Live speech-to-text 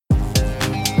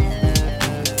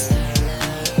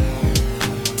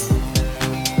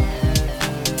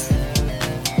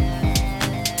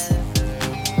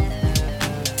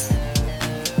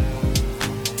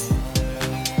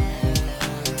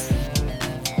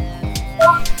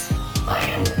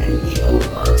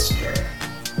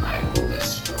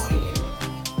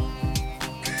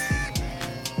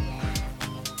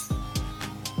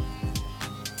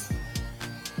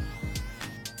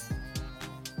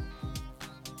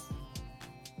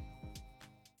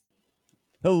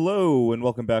Hello, and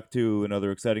welcome back to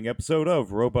another exciting episode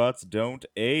of Robots Don't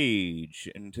Age.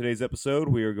 In today's episode,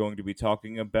 we are going to be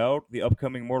talking about the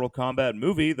upcoming Mortal Kombat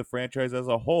movie, the franchise as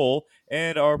a whole,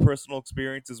 and our personal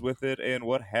experiences with it, and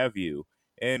what have you.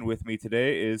 And with me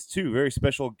today is two very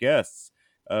special guests.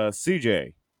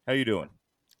 CJ, how you doing?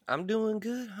 I'm doing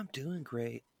good. I'm doing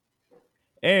great.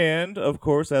 And, of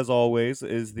course, as always,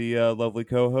 is the lovely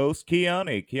co-host,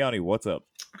 Kiani. Kiani, what's up?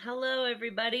 Hello,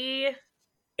 everybody.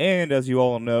 And as you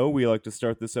all know, we like to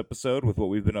start this episode with what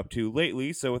we've been up to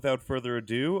lately. So without further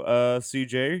ado,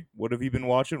 CJ, what have you been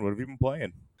watching? What have you been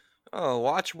playing? Oh,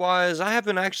 watch wise, I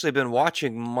haven't actually been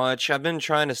watching much. I've been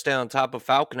trying to stay on top of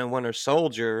Falcon and Winter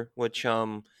Soldier, which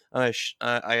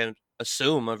I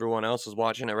assume everyone else is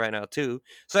watching it right now too.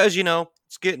 So as you know,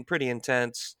 it's getting pretty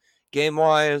intense. Game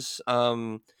wise,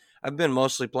 I've been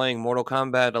mostly playing Mortal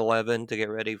Kombat 11 to get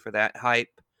ready for that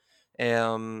hype.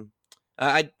 Um,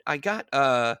 I got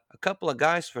a couple of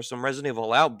guys for some Resident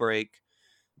Evil Outbreak,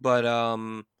 but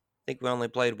I think we only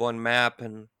played one map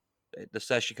and the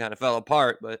session kind of fell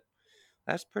apart. But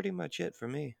that's pretty much it for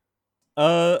me.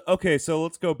 Okay, so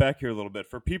let's go back here a little bit.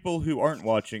 For people who aren't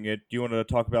watching it, do you want to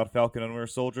talk about Falcon and Winter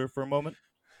Soldier for a moment?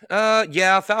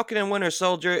 Yeah, Falcon and Winter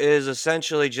Soldier is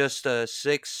essentially just a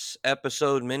 6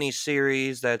 episode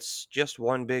miniseries that's just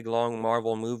one big long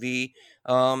Marvel movie.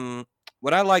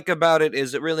 What I like about it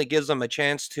is it really gives them a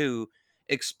chance to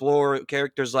explore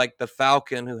characters like the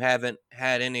Falcon who haven't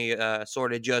had any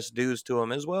sort of just dues to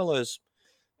them, as well as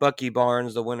Bucky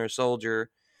Barnes, the Winter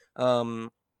Soldier. Um,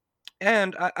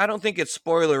 And I don't think it's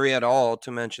spoilery at all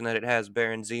to mention that it has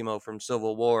Baron Zemo from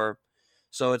Civil War.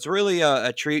 So it's really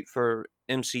a treat for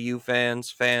MCU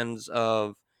fans, fans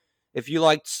of if you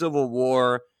liked Civil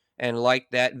War and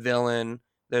liked that villain,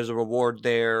 there's a reward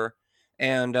there.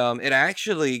 And it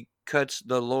actually cuts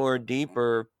the lore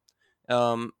deeper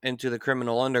into the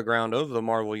criminal underground of the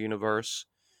Marvel Universe.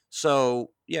 So,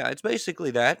 yeah, it's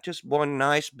basically that. Just one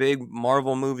nice big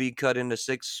Marvel movie cut into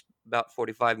six, about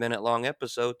 45-minute long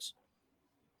episodes.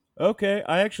 Okay,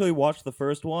 I actually watched the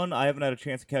first one. I haven't had a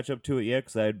chance to catch up to it yet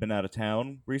because I had been out of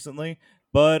town recently.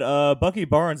 But Bucky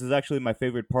Barnes is actually my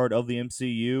favorite part of the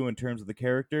MCU in terms of the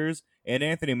characters, and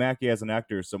Anthony Mackie as an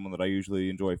actor is someone that I usually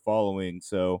enjoy following.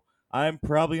 So I'm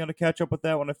probably going to catch up with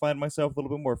that when I find myself a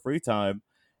little bit more free time.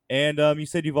 And you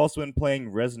said you've also been playing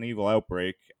Resident Evil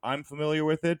Outbreak. I'm familiar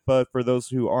with it, but for those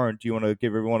who aren't, do you want to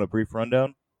give everyone a brief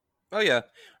rundown? Oh yeah,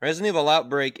 Resident Evil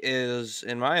Outbreak is,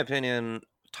 in my opinion,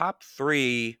 top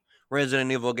three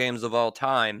Resident Evil games of all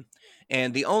time.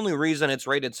 And the only reason it's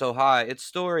rated so high, its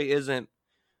story isn't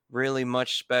really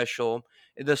much special.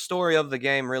 The story of the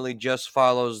game really just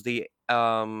follows the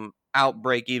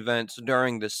outbreak events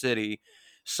during the city.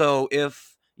 So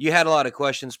if you had a lot of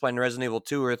questions playing Resident Evil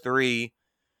 2 or 3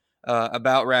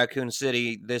 about Raccoon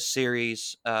City, this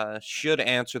series should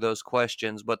answer those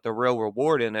questions. But the real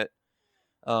reward in it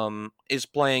is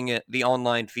playing it, the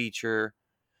online feature,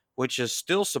 which is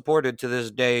still supported to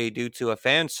this day due to a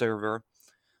fan server.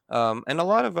 And a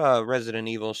lot of Resident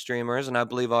Evil streamers, and I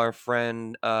believe our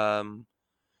friend the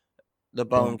Bone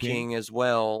Bone King? King as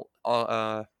well,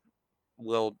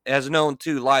 will has known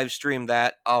to live stream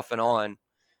that off and on.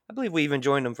 I believe we even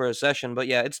joined him for a session, but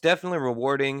yeah, it's definitely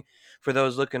rewarding for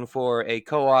those looking for a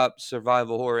co-op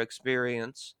survival horror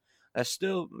experience that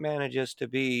still manages to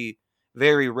be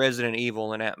very Resident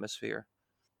Evil in atmosphere.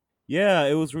 Yeah,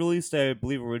 it was released, I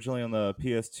believe, originally on the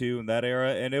PS2 in that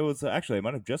era, and it was actually it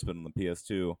might have just been on the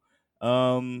PS2.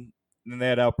 Then they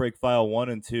had Outbreak File 1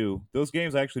 and 2. Those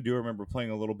games I actually do remember playing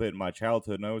a little bit in my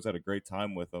childhood, and I always had a great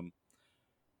time with them.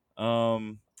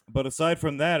 But aside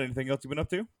from that, anything else you've been up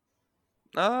to?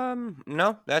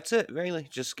 No, that's it. Really,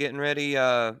 just getting ready.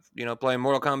 Playing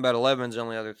Mortal Kombat 11 is the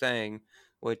only other thing,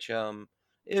 which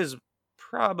is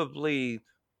probably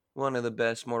one of the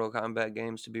best Mortal Kombat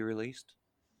games to be released.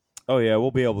 Oh yeah,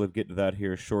 we'll be able to get to that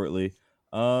here shortly.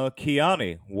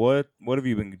 Kiani, what have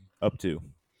you been up to?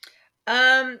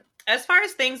 Um, as far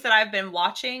as things that I've been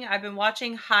watching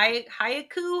Haiku.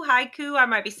 I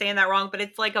might be saying that wrong, but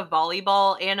it's like a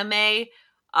volleyball anime.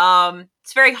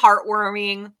 It's very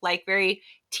heartwarming, like very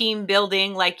team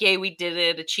building. Like, yay, we did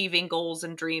it, achieving goals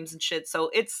and dreams and shit.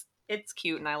 So it's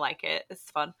cute and I like it. It's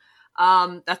fun.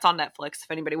 That's on Netflix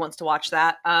if anybody wants to watch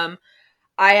that. Am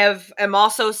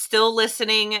also still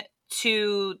listening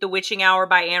to The Witching Hour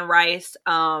by Anne Rice.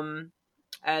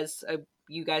 As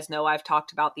you guys know, I've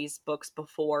talked about these books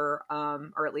before,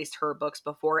 or at least her books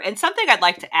before. And something I'd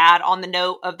like to add on the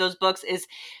note of those books is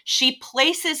she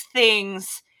places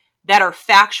things that are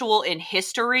factual in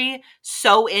history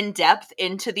so in depth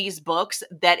into these books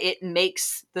that it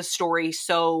makes the story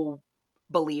so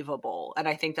believable. And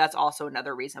I think that's also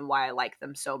another reason why I like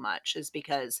them so much, is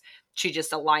because she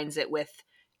just aligns it with,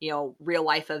 real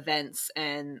life events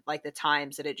and like the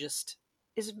times, that it just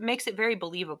makes it very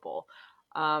believable.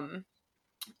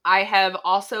 I have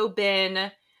also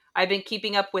I've been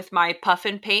keeping up with my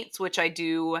Puffin Paints, which I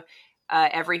do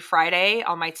every Friday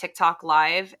on my TikTok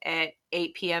live at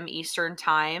 8 p.m. Eastern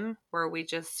time, where we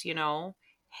just,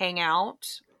 hang out,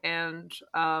 and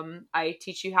I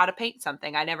teach you how to paint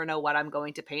something. I never know what I'm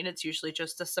going to paint. It's usually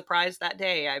just a surprise that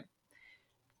day. I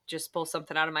just pull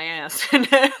something out of my ass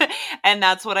and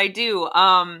that's what I do.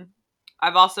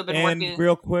 I've also been And working.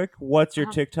 real quick, what's your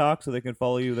TikTok so they can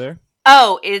follow you there?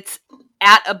 Oh, it's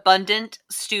at Abundant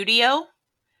Studio,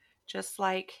 just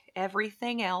like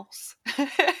everything else.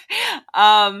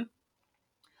 I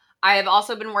have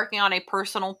also been working on a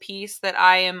personal piece that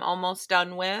I am almost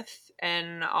done with,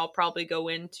 and I'll probably go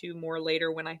into more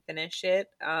later when I finish it.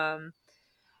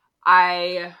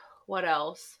 What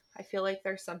else? I feel like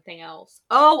there's something else.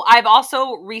 Oh, I've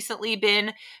also recently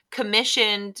been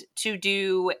commissioned to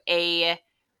do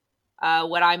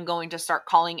what I'm going to start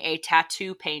calling a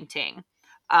tattoo painting.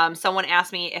 Someone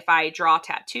asked me if I draw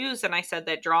tattoos, and I said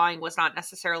that drawing was not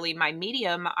necessarily my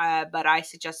medium, but I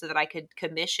suggested that I could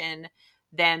commission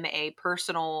them a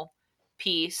personal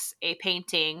piece, a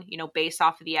painting, based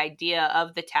off of the idea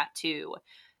of the tattoo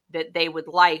that they would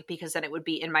like, because then it would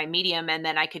be in my medium, and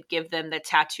then I could give them the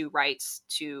tattoo rights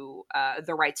to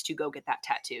go get that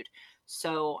tattooed.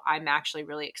 So I'm actually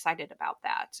really excited about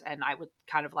that, and I would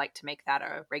kind of like to make that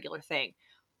a regular thing.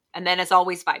 And then, as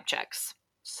always, vibe checks.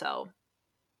 So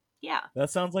yeah. That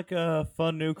sounds like a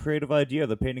fun new creative idea,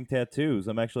 the painting tattoos.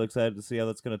 I'm actually excited to see how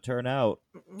that's going to turn out.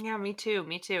 Yeah, me too.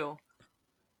 Me too.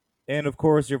 And of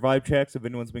course, your vibe checks, if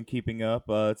anyone's been keeping up,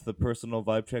 it's the personal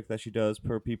vibe check that she does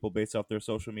per people based off their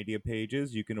social media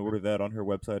pages. You can order that on her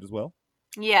website as well.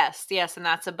 Yes, and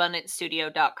that's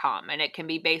abundantstudio.com. And it can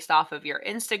be based off of your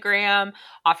Instagram,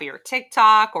 off of your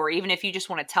TikTok, or even if you just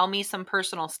want to tell me some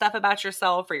personal stuff about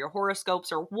yourself or your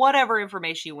horoscopes or whatever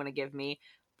information you want to give me,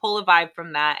 pull a vibe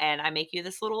from that, and I make you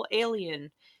this little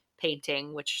alien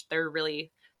painting, which they're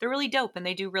really dope, and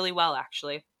they do really well,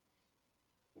 actually.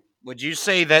 Would you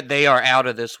say that they are out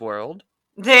of this world?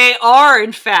 They are,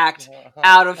 in fact,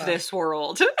 out of this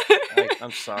world.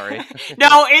 I'm sorry.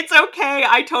 No, it's okay.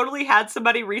 I totally had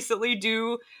somebody recently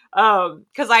do,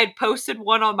 because I had posted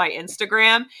one on my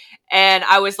Instagram, and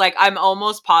I was like, I'm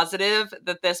almost positive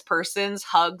that this person's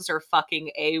hugs are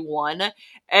fucking A1.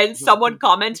 And someone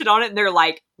commented on it, and they're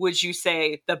like, would you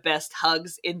say the best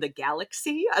hugs in the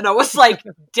galaxy? And I was like,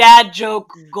 dad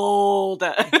joke gold.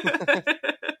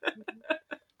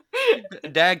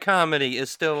 Dad comedy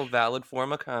is still a valid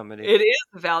form of comedy. It is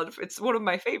valid. It's one of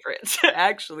my favorites,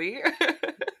 actually.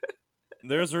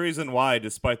 There's a reason why,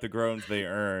 despite the groans they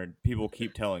earn, people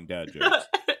keep telling dad jokes.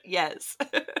 Yes.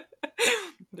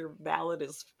 They're valid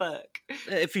as fuck.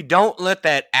 If you don't let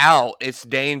that out, it's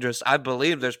dangerous. I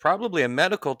believe there's probably a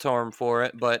medical term for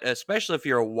it, but especially if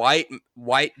you're a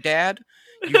white dad,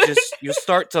 you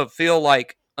start to feel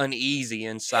like uneasy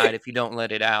inside if you don't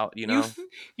let it out,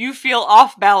 You feel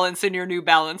off balance in your New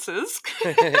Balances.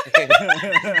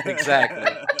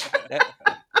 Exactly.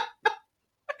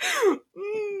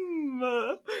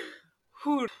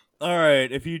 All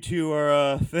right, if you two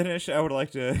are finished, I would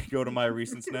like to go to my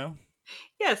recents now.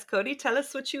 Yes, Cody, tell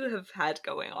us what you have had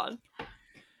going on.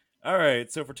 All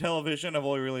right, so for television, I've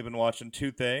only really been watching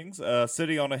two things.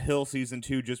 City on a Hill Season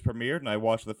 2 just premiered, and I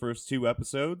watched the first 2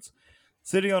 episodes.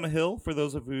 City on a Hill, for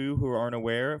those of you who aren't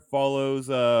aware, follows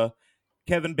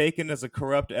Kevin Bacon as a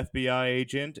corrupt FBI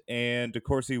agent and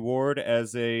DeCourcy Ward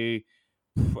as a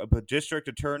district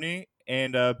attorney,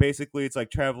 and basically it's like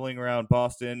traveling around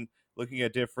Boston looking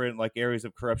at different like areas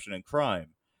of corruption and crime.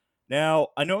 Now,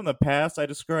 I know in the past I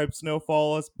described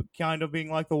Snowfall as kind of being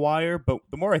like The Wire, but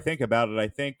the more I think about it, I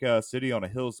think City on a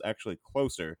Hill is actually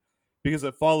closer because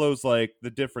it follows like the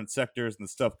different sectors and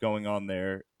the stuff going on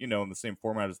there, in the same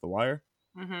format as The Wire.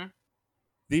 Mm-hmm.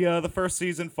 The first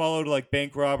season followed like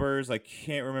bank robbers. I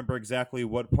can't remember exactly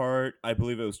what part. I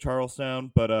believe it was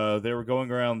Charlestown, but they were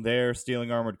going around there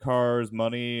stealing armored cars,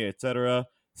 money, etc.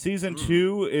 Season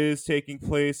 2 is taking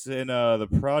place in the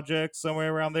project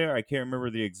somewhere around there. I can't remember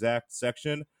the exact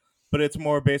section, but it's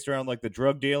more based around like the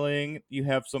drug dealing. You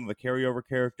have some of the carryover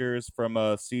characters from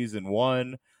season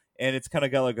 1, and it's kind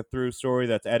of got like a through story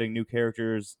that's adding new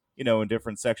characters, in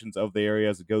different sections of the area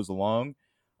as it goes along.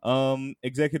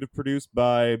 Executive produced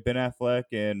by Ben Affleck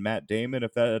and Matt Damon,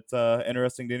 if that's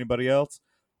interesting to anybody else.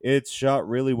 It's shot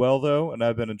really well, though, and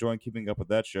I've been enjoying keeping up with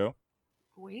that show.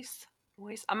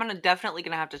 I'm definitely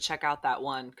gonna have to check out that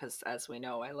one, because as we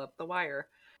know, I love The Wire.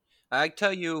 I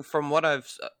tell you, from what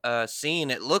I've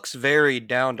seen, it looks very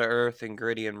down to earth and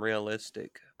gritty and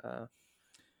realistic.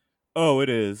 Oh, it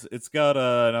is. It's got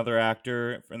another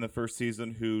actor in the first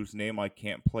season whose name I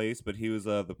can't place, but he was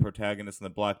the protagonist in the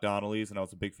Black Donnellys, and I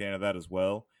was a big fan of that as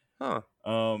well. Huh.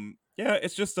 Yeah,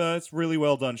 it's just it's really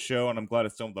well done show, and I'm glad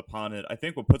it's stumbled upon it. I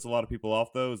think what puts a lot of people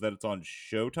off though is that it's on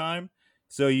Showtime,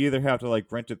 so you either have to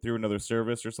like rent it through another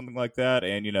service or something like that,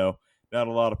 and not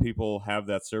a lot of people have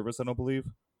that service. I don't believe.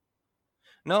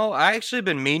 No, I actually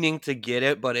been meaning to get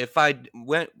it, but if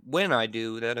when I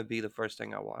do, that'll be the first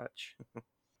thing I watch.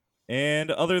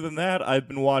 And other than that, I've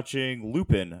been watching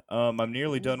Lupin. I'm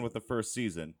nearly Ooh. done with the first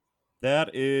season.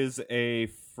 That is a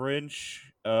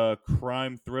French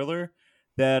crime thriller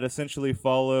that essentially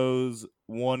follows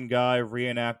one guy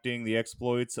reenacting the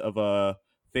exploits of a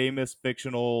famous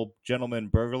fictional gentleman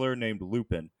burglar named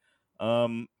Lupin.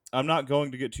 I'm not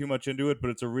going to get too much into it, but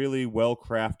it's a really well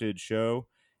crafted show.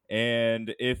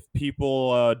 And if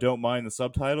people don't mind the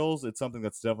subtitles, it's something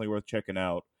that's definitely worth checking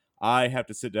out. I have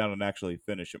to sit down and actually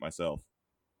finish it myself.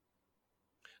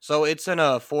 So it's in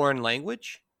a foreign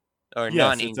language, or Yes,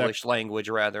 non-English language,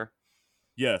 rather.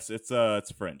 yes, it's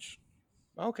French.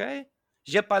 Okay.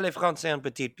 Je parle français un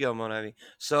petit peu, mon ami.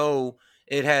 So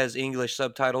it has English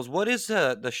subtitles. What is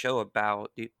the show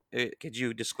about? Could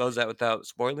you disclose that without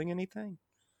spoiling anything?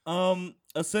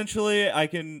 Essentially,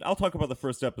 I'll talk about the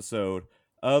first episode.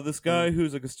 This Mm. guy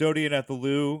who's a custodian at the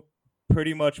Lou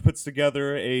pretty much puts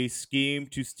together a scheme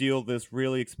to steal this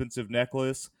really expensive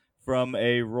necklace from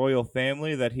a royal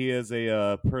family that he has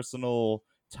a personal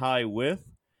tie with.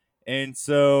 And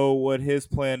so, what his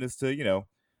plan is to,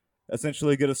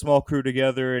 essentially get a small crew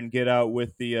together and get out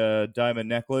with the diamond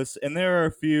necklace. And there are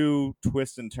a few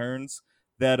twists and turns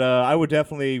that I would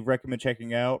definitely recommend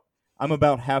checking out. I'm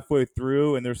about halfway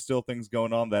through, and there's still things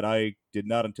going on that I did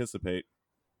not anticipate.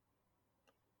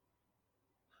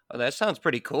 Oh, that sounds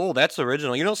pretty cool. That's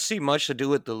original. You don't see much to do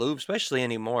with the Louvre, especially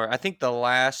anymore. I think the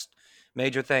last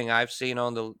major thing I've seen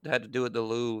on the had to do with the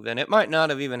Louvre, and it might not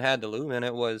have even had the Louvre in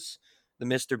it, was the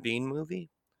Mr. Bean movie.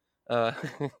 Uh,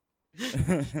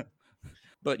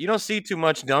 but you don't see too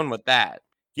much done with that.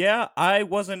 Yeah, I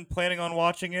wasn't planning on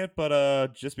watching it,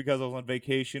 but just because I was on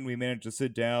vacation, we managed to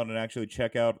sit down and actually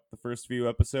check out the first few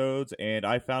episodes, and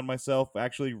I found myself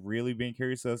actually really being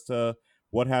curious as to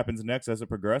what happens next as it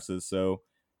progresses. So,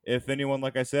 if anyone,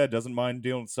 like I said, doesn't mind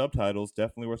dealing with subtitles,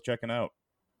 definitely worth checking out.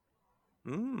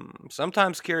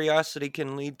 Sometimes curiosity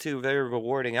can lead to very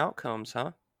rewarding outcomes,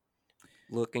 huh?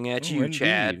 Looking at Oh, you,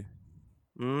 Chad.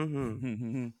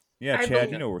 indeed. Yeah, I Chad, bel-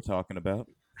 you know what we're talking about.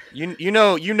 You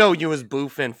was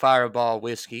boofing Fireball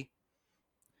whiskey,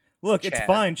 Look, it's Chad.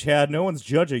 fine, Chad. No one's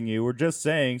judging you. We're just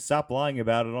saying stop lying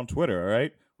about it on Twitter, all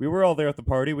right? We were all there at the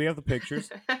party. We have the pictures.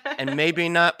 And maybe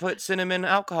not put cinnamon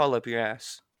alcohol up your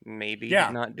ass. Maybe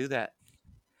Yeah. not do that.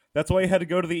 That's why you had to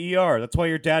go to the ER. That's why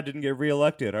your dad didn't get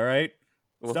rereelected, all right?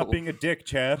 Stop Whoa. being a dick,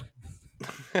 Chad.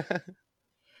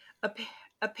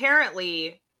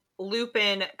 Apparently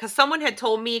Lupin, because someone had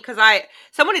told me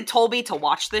to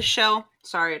watch this show.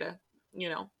 Sorry to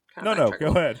kind of No, go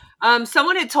ahead.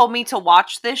 someone had told me to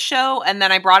watch this show, and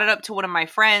then I brought it up to one of my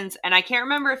friends, and I can't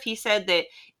remember if he said that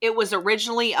it was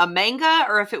originally a manga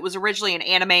or if it was originally an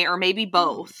anime, or maybe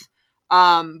both,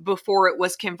 before it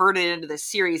was converted into this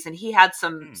series. And he had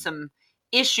some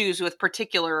issues with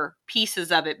particular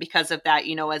pieces of it because of that,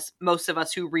 as most of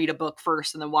us who read a book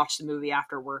first and then watch the movie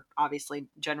after, we're obviously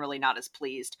generally not as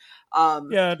pleased.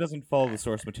 Yeah, it doesn't follow the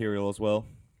source material as well.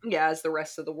 Yeah, as the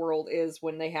rest of the world is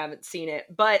when they haven't seen it.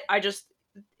 But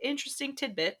interesting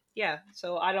tidbit. Yeah.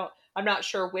 So I'm not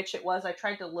sure which it was. I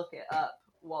tried to look it up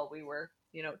while we were,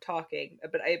 talking,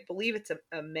 but I believe it's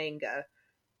a manga,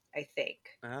 I think.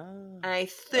 I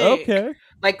think. Okay.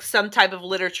 Like some type of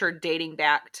literature dating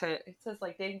back to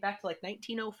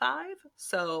 1905.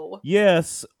 So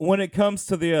Yes, when it comes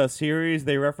to the series,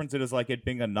 they reference it as like it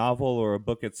being a novel or a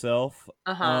book itself.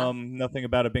 Nothing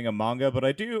about it being a manga, but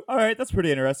I do. All right, that's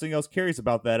pretty interesting. I was curious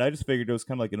about that. I just figured it was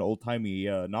kind of like an old timey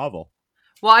novel.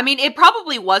 Well, I mean, it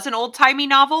probably was an old-timey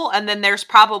novel, and then there's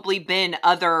probably been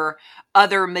other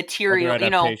material, Other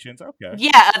adaptations. Okay.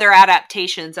 Yeah, other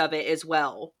adaptations of it as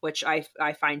well, which I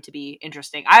find to be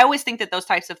interesting. I always think that those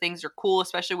types of things are cool,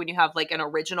 especially when you have like an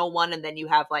original one, and then you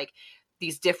have like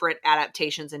these different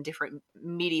adaptations in different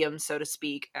mediums, so to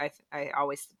speak. I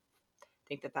always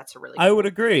think that that's a really I cool would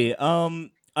agree.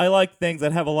 I like things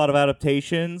that have a lot of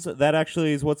adaptations. That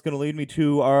actually is what's going to lead me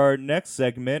to our next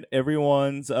segment,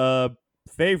 everyone's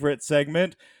favorite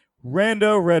segment,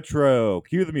 Rando Retro.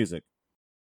 Cue the music.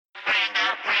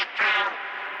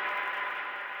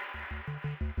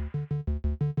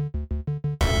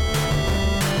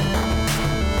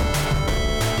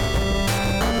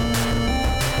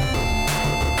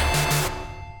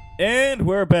 And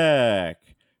we're back.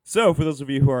 So, for those of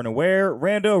you who aren't aware,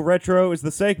 Rando Retro is the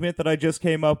segment that I just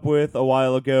came up with a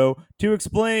while ago to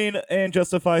explain and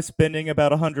justify spending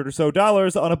about $100 or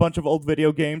so on a bunch of old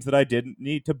video games that I didn't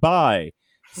need to buy.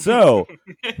 So,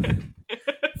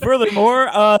 furthermore,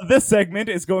 this segment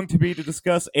is going to be to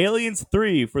discuss Aliens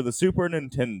 3 for the Super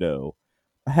Nintendo.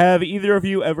 Have either of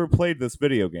you ever played this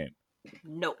video game?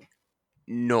 No.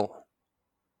 No.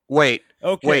 Wait.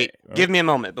 Okay. Wait. Give me a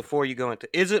moment before you go into.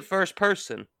 Is it first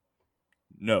person?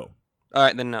 No. All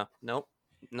right, then no. Nope.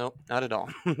 Nope. Not at all.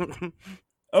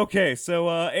 Okay, so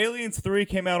Aliens 3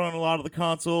 came out on a lot of the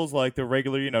consoles, like the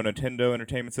regular, Nintendo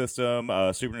Entertainment System,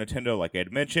 Super Nintendo, like I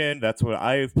had mentioned. That's what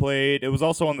I've played. It was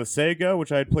also on the Sega,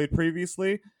 which I had played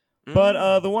previously.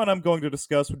 But the one I'm going to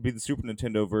discuss would be the Super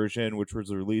Nintendo version, which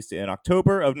was released in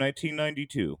October of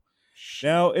 1992.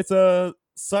 Now, it's a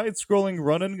side-scrolling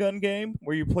run-and-gun game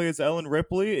where you play as Ellen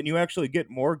Ripley, and you actually get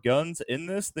more guns in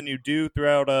this than you do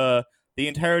throughout the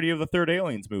entirety of the third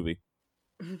Aliens movie.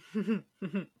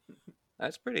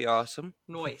 That's pretty awesome.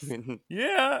 Noise.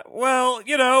 Yeah, well,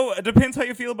 it depends how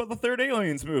you feel about the third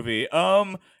Aliens movie.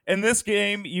 In this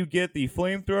game, you get the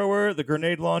flamethrower, the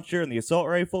grenade launcher, and the assault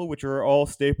rifle, which are all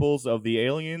staples of the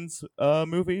Aliens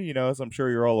movie, as I'm sure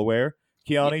you're all aware.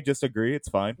 Kiani, just agree, it's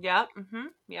fine. Yep.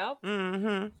 Yep.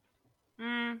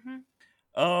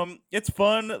 It's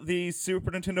fun. The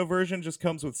Super Nintendo version just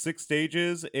comes with 6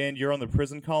 stages, and you're on the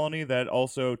prison colony that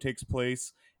also takes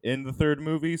place in the third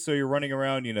movie, so you're running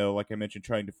around, like I mentioned,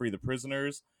 trying to free the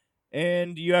prisoners,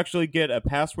 and you actually get a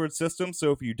password system,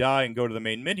 so if you die and go to the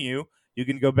main menu, you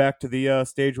can go back to the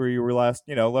stage where you were last,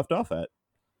 left off at.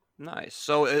 Nice.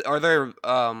 So are there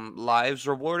lives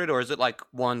rewarded, or is it like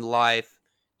one life,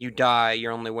 you die,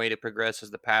 your only way to progress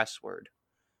is the password?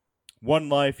 One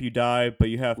life, you die, but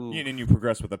you have, Oof. and you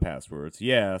progress with the passwords.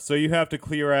 Yeah, so you have to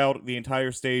clear out the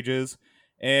entire stages,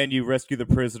 and you rescue the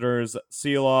prisoners,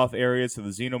 seal off areas so the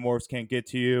xenomorphs can't get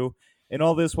to you, and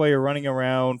all this while you're running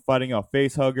around, fighting off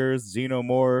facehuggers,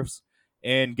 xenomorphs,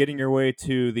 and getting your way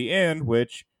to the end,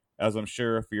 which, as I'm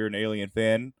sure if you're an Alien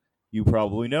fan, you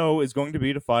probably know, is going to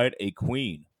be to fight a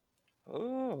queen.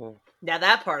 Oh. Now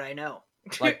that part I know.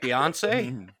 Like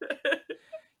Beyonce? Mhm.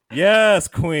 Yes,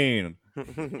 queen!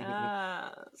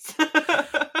 Yes.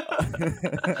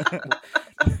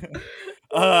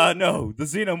 No, the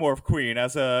Xenomorph Queen,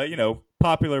 as as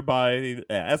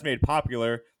made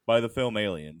popular by the film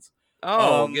Aliens.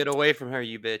 Oh, get away from her,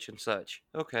 you bitch, and such.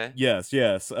 Okay.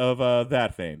 Yes, of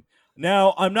that fame.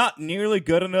 Now, I'm not nearly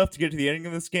good enough to get to the ending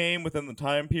of this game within the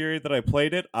time period that I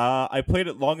played it. I played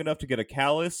it long enough to get a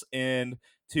callus and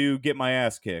to get my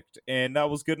ass kicked, and that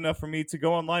was good enough for me to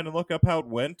go online and look up how it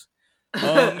went.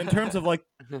 In terms of like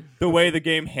the way the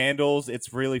game handles,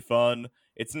 it's really fun.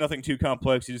 It's nothing too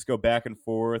complex. You just go back and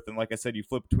forth, and like I said, you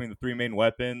flip between the 3 main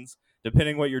weapons.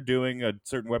 Depending what you're doing, a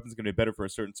certain weapon's going to be better for a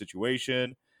certain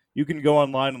situation. You can go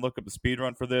online and look up the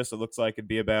speedrun for this. It looks like it'd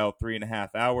be about 3.5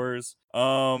 hours.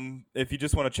 If you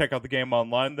just want to check out the game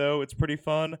online, though, it's pretty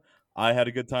fun. I had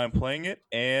a good time playing it,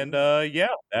 and yeah,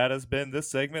 that has been this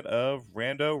segment of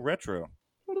Rando Retro.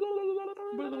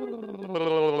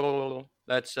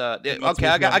 That's okay.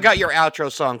 I got your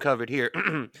outro song covered here.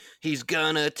 He's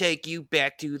gonna take you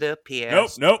back to the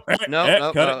past. Nope.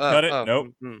 Nope. Cut it. Nope.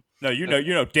 No, you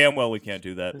know damn well we can't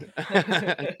do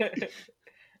that.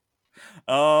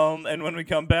 And when we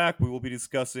come back, we will be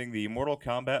discussing the Mortal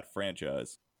Kombat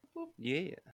franchise.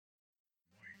 Yeah.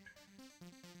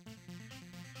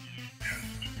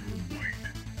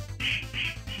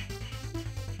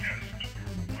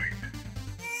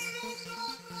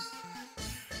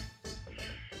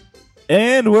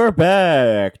 And we're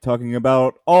back, talking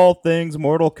about all things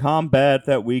Mortal Kombat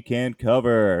that we can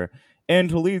cover. And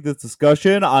to lead this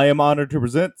discussion, I am honored to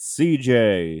present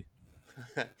CJ.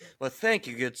 Well, thank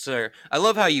you, good sir. I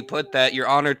love how you put that. You're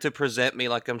honored to present me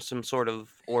like I'm some sort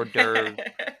of hors d'oeuvre,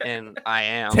 and I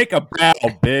am. Take a bow,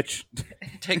 bitch.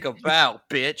 Take a bow,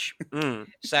 bitch.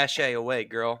 Sashay away,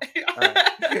 girl.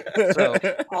 So,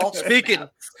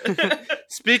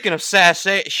 speaking of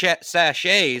sachets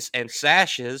and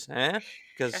sashes,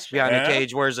 because Behind the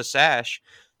Cage wears a sash.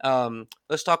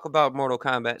 Let's talk about Mortal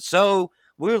Kombat. So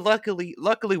we're luckily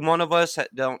one of us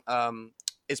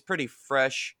is pretty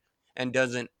fresh and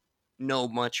doesn't know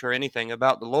much or anything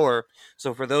about the lore.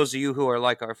 So for those of you who are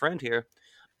like our friend here,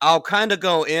 I'll kind of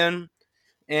go in,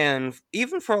 and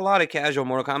even for a lot of casual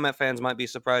Mortal Kombat fans might be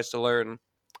surprised to learn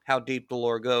how deep the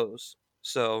lore goes.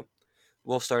 So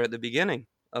we'll start at the beginning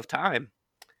of time.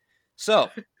 So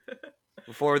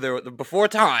before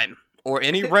time or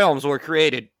any realms were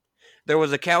created, there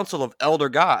was a council of elder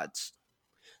gods.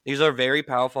 These are very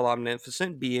powerful,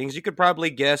 omnipotent beings. You could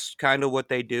probably guess kind of what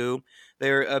they do.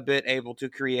 They're a bit able to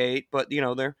create, but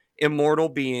they're immortal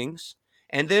beings.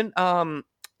 And then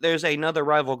there's another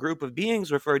rival group of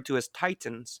beings referred to as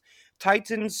Titans.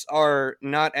 Titans are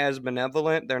not as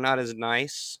benevolent. They're not as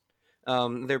nice.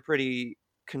 They're pretty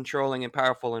controlling and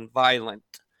powerful and violent.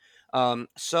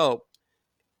 So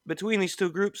between these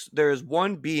two groups, there is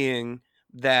one being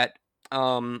that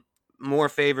more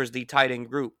favors the Titan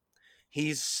group.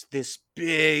 He's this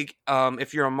big.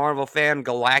 If you're a Marvel fan,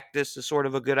 Galactus is sort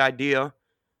of a good idea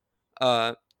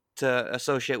uh, to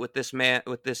associate with this man,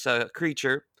 with this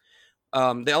creature.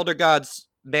 The Elder Gods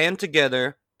band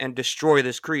together and destroy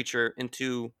this creature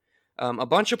into a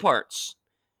bunch of parts,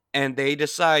 and they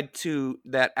decide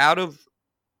that out of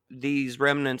these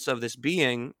remnants of this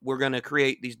being, we're going to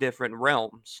create these different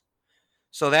realms.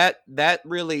 So that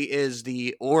really is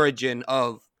the origin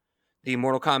of the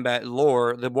Mortal Kombat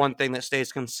lore, the one thing that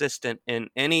stays consistent in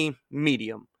any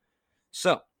medium.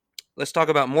 So, let's talk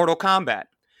about Mortal Kombat.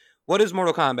 What is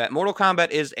Mortal Kombat? Mortal Kombat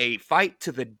is a fight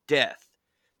to the death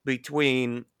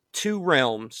between two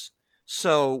realms.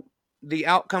 So, the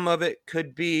outcome of it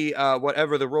could be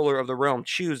whatever the ruler of the realm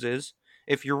chooses.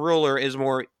 If your ruler is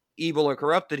more evil or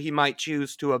corrupted, he might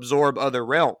choose to absorb other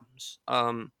realms.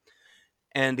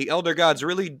 And the Elder Gods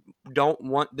really don't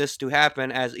want this to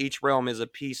happen, as each realm is a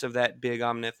piece of that big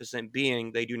omnipotent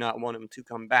being. They do not want him to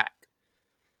come back.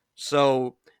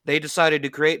 So they decided to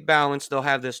create balance. They'll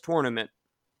have this tournament.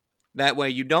 That way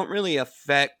you don't really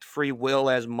affect free will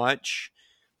as much,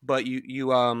 but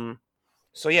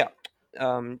so yeah.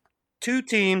 Two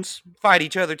teams fight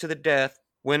each other to the death.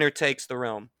 Winner takes the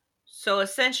realm. So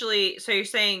essentially, you're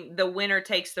saying the winner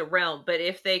takes the realm, but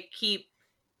if they keep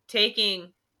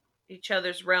taking each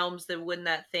other's realms, then wouldn't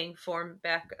that thing form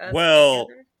back up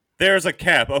together? There's a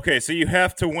cap. Okay, so you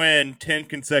have to win 10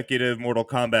 consecutive Mortal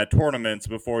Kombat tournaments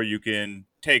before you can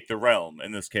take the realm,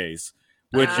 in this case,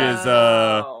 which is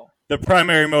the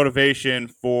primary motivation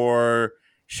for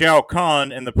Shao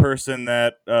Kahn and the person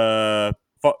that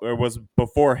was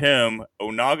before him,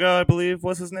 Onaga, I believe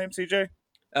was his name, CJ?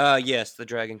 Yes, the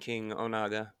Dragon King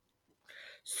Onaga.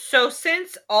 So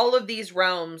since all of these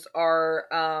realms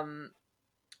are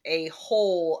a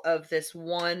whole of this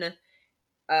one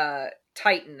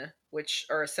Titan, which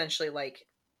are essentially like,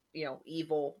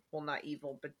 evil, well, not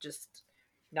evil, but just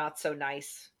not so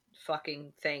nice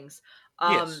fucking things.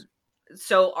 Yes.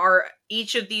 So are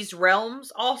each of these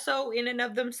realms also in and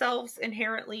of themselves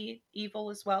inherently evil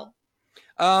as well?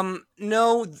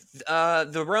 No,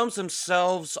 the realms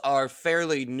themselves are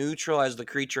fairly neutral as the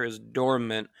creature is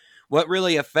dormant. What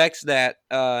really affects that,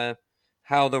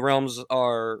 how the realms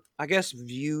are, I guess,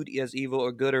 viewed as evil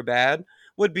or good or bad,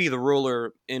 would be the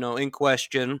ruler, in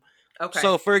question. Okay.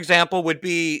 So, for example, would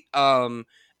be,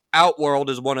 Outworld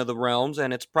is one of the realms,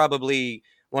 and it's probably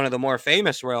one of the more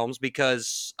famous realms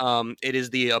because, it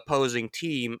is the opposing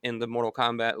team in the Mortal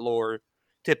Kombat lore,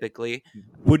 typically.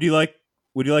 Would you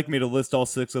like me to list all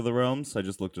 6 of the realms? I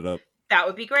just looked it up. That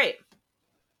would be great.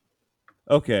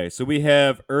 Okay, so we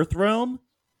have Earth Realm,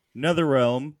 Nether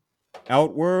Realm,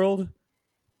 Outworld,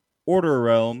 Order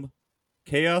Realm,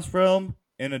 Chaos Realm,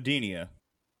 and Edenia.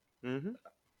 Mm-hmm.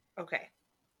 Okay.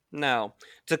 Now,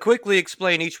 to quickly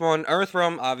explain each one, Earth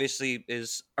Realm obviously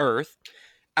is Earth.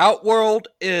 Outworld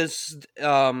is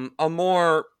the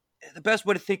best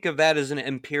way to think of that is an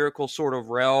empirical sort of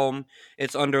realm.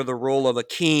 It's under the rule of a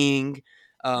king.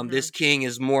 This king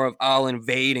is more of I'll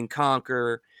invade and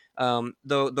conquer.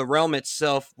 The realm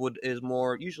itself is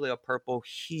more usually a purple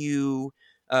hue,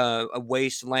 a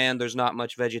wasteland. There's not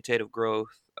much vegetative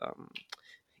growth.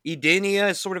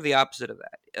 Edenia is sort of the opposite of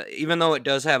that. Even though it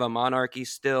does have a monarchy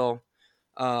still,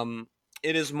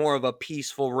 it is more of a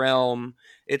peaceful realm.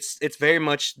 It's very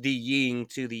much the yin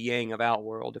to the yang of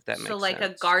Outworld, if that makes sense. So like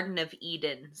a Garden of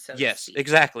Eden, so to speak.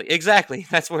 Exactly.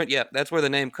 That's where the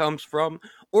name comes from.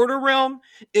 Order Realm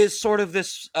is sort of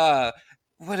this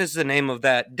what is the name of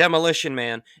that? Demolition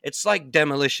Man. It's like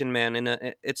Demolition Man,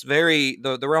 and it's very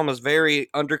the realm is very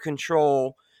under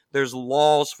control. There's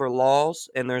laws for laws,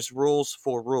 and there's rules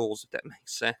for rules, if that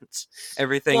makes sense.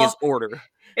 Everything is order.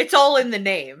 It's all in the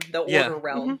name, the Order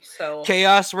Realm. Mm-hmm. So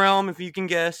Chaos Realm, if you can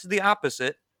guess, the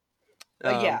opposite.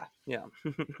 Yeah.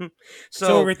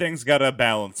 So everything's got a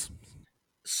balance.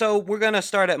 So we're gonna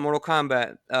start at Mortal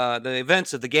Kombat, the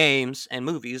events of the games and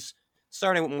movies,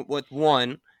 starting with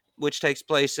 1, which takes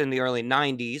place in the early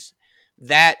 '90s.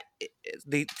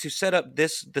 To set up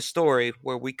the story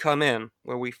where we come in,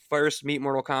 where we first meet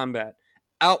Mortal Kombat.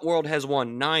 Outworld has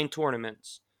won 9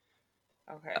 tournaments.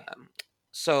 Okay.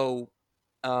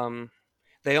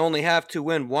 They only have to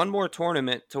win one more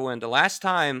tournament to win. The last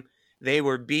time they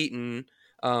were beaten.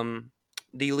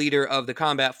 The leader of the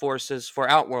combat forces for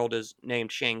Outworld is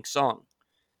named Shang Tsung,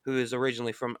 who is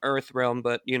originally from Earthrealm,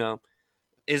 but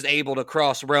is able to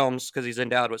cross realms because he's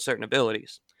endowed with certain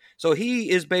abilities. So he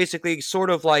is basically sort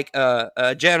of like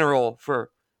a general for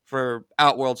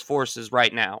Outworld's forces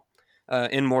right now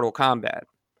in Mortal Kombat.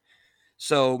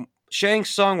 So Shang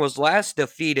Tsung was last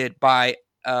defeated by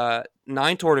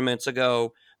 9 tournaments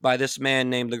ago by this man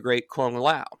named the Great Kung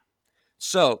Lao.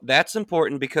 So that's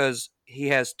important because he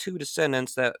has 2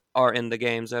 descendants that are in the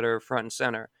games that are front and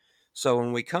center. So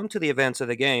when we come to the events of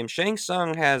the game, Shang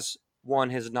Tsung has won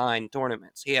his 9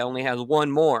 tournaments. He only has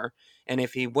 1 more, and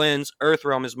if he wins,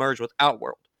 Earthrealm is merged with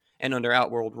Outworld and under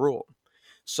Outworld rule.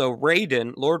 So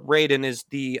Raiden, Lord Raiden, is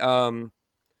the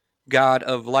god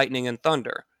of lightning and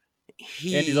thunder.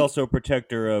 And he's also a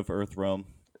protector of Earthrealm.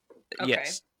 Okay.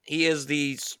 Yes, he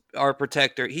is our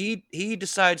protector. He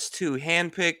decides to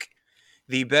handpick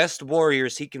the best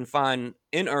warriors he can find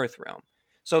in Earthrealm.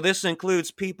 So this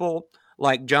includes people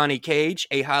like Johnny Cage,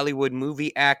 a Hollywood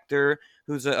movie actor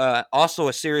who's also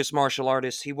a serious martial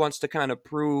artist. He wants to kind of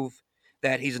prove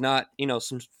that he's not,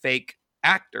 some fake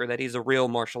actor, that he's a real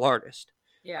martial artist.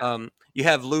 Yeah. You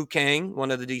have Liu Kang,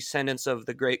 one of the descendants of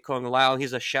the Great Kung Lao.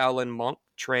 He's a Shaolin monk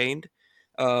trained,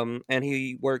 and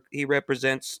he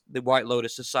represents the White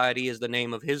Lotus Society is the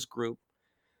name of his group.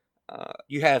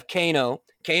 You have Kano.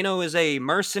 Kano is a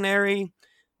mercenary,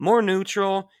 more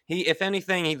neutral. If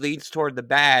anything, he leads toward the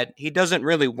bad. He doesn't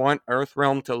really want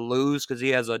Earthrealm to lose because he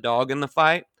has a dog in the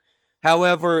fight.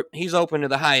 However, he's open to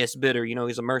the highest bidder.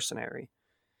 He's a mercenary.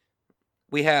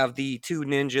 We have the 2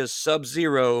 ninjas,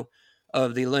 Sub-Zero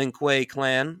of the Lin Kuei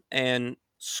clan and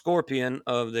Scorpion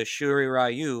of the Shuri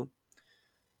Ryu.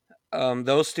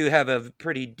 Those 2 have a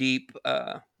pretty deep,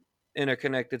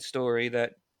 interconnected story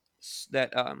that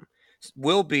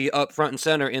will be up front and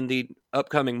center in the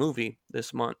upcoming movie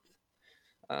this month.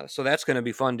 So that's going to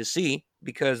be fun to see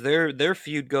because their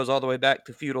feud goes all the way back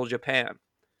to feudal Japan.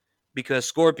 Because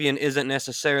Scorpion isn't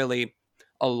necessarily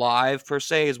alive per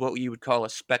se, is what you would call a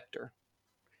specter.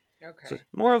 Okay. So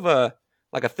more of a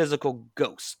physical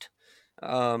ghost.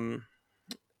 And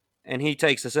he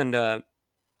takes us into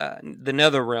the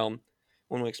Nether Realm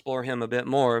when we explore him a bit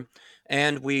more.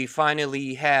 And we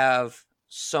finally have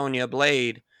Sonya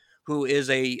Blade, who is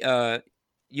a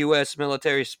U.S.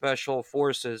 military special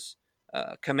forces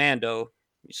commando,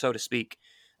 so to speak.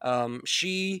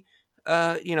 She's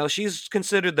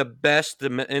considered the best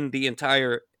in the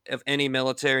entire of any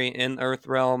military in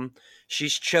Earthrealm.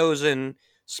 She's chosen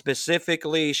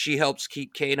specifically. She helps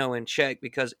keep Kano in check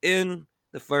because in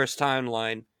the first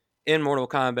timeline in Mortal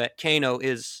Kombat, Kano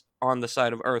is on the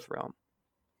side of Earthrealm,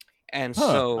 and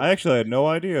so I actually had no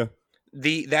idea.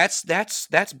 That's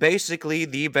basically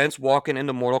the events walking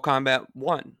into Mortal Kombat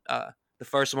 1, the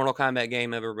first Mortal Kombat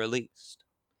game ever released.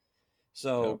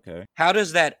 So, How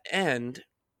does that end?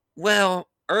 Well,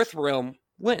 Earthrealm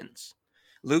wins.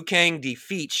 Liu Kang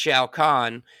defeats Shao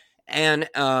Kahn, and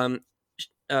Liu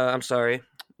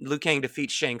Kang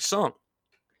defeats Shang Tsung.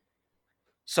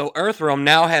 So Earthrealm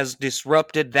now has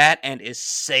disrupted that and is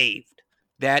saved.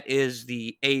 That is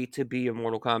the A to B of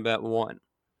Mortal Kombat 1.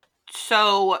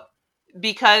 So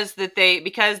because they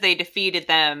defeated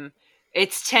them,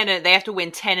 it's 10. They have to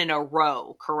win 10 in a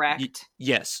row, correct?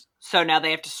 Yes. So now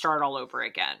they have to start all over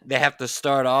again. They have to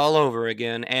start all over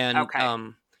again, and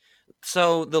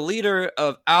so the leader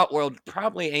of Outworld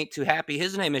probably ain't too happy.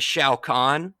 His name is Shao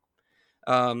Kahn.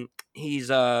 He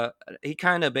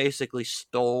kind of basically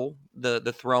stole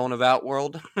the throne of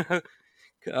Outworld.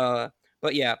 But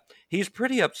yeah, he's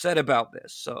pretty upset about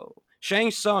this. So Shang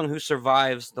Tsung, who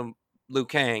survives the Liu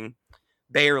Kang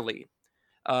barely,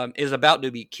 is about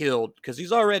to be killed because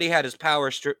he's already had his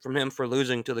power stripped from him for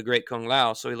losing to the Great Kung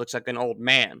Lao, so he looks like an old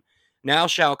man. Now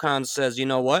Shao Kahn says, you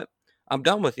know what? I'm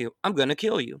done with you. I'm going to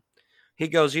kill you. He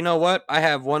goes, you know what? I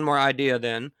have one more idea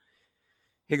then.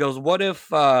 He goes, what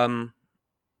if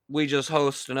we just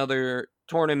host another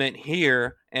tournament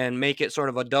here and make it sort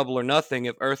of a double or nothing?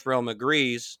 If Earthrealm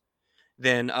agrees,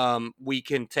 then we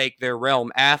can take their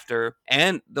realm after,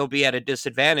 and they'll be at a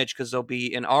disadvantage because they'll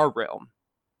be in our realm.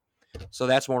 So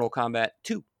that's Mortal Kombat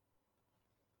 2.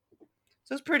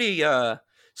 So it's pretty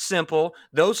simple.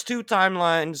 Those 2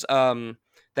 timelines,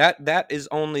 that is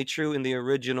only true in the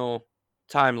original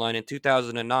timeline. In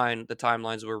 2009, the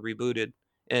timelines were rebooted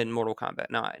in Mortal Kombat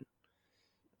 9.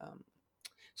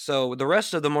 So the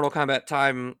rest of the Mortal Kombat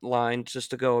timeline,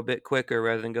 just to go a bit quicker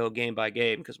rather than go game by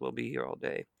game, because we'll be here all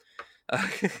day,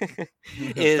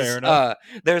 is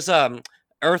there's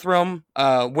Earthrealm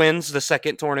wins the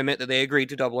second tournament that they agreed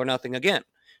to double or nothing again.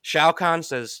 Shao Kahn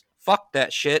says, fuck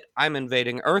that shit, I'm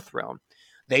invading Earthrealm.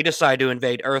 they decide to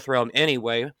invade Earthrealm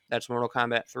anyway. That's Mortal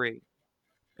Kombat 3.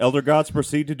 Elder gods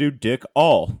proceed to do dick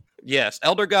all. Yes,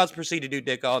 Elder Gods proceed to do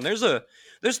dick all, and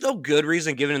there's no good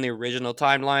reason given in the original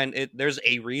timeline. There's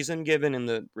a reason given in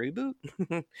the reboot.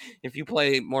 If you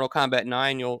play Mortal Kombat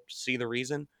 9, you'll see the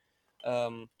reason.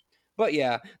 But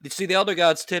yeah, see, the Elder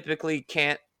Gods typically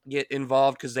can't get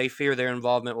involved because they fear their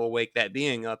involvement will wake that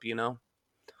being up, you know?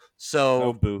 So,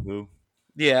 Oh, boo-hoo.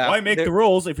 yeah. Why make the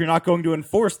rules if you're not going to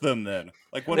enforce them then?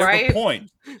 Like, what's Right? the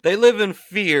point? They live in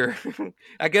fear.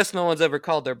 I guess no one's ever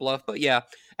called their bluff, but yeah,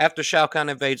 after Shao Kahn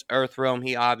invades Earthrealm,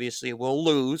 he obviously will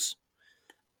lose.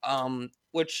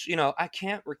 Which, you know, I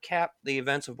can't recap the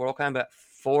events of Mortal Kombat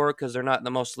 4 because they're not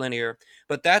the most linear,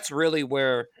 but that's really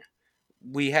where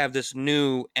we have this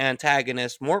new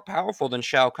antagonist, more powerful than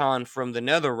Shao Kahn from the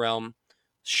Netherrealm,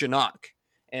 Shinnok.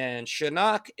 And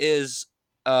Shinnok is,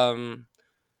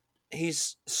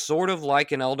 he's sort of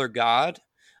like an elder god.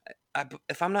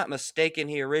 If I'm not mistaken,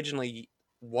 he originally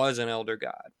was an elder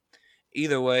god.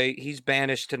 Either way, he's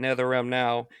banished to Netherrealm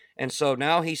now, and so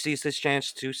now he sees his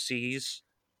chance to seize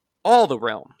all the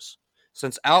realms,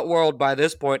 since Outworld by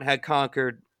this point had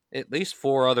conquered at least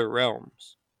 4 other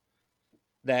realms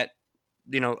that,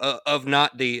 you know, of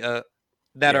not the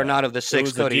that are not of the It 6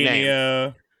 was Cody name.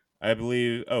 Adenia, I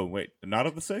believe. Oh, wait, not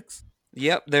of the 6?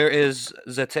 Yep, there is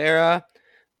Zetera,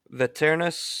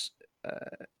 Veternus,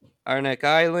 Arnek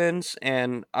Islands,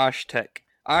 and Ashtek.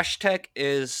 Ashtek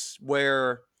is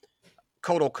where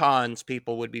Kotal Khan's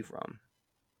people would be from.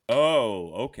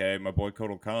 Oh, okay, my boy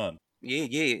Kotal Khan.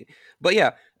 Yeah. But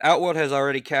yeah, Outworld has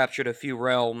already captured a few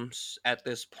realms at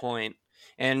this point.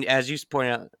 And as you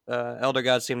pointed out, Elder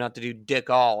Gods seem not to do dick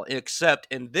all, except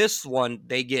in this one,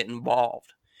 they get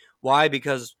involved. Why?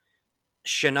 Because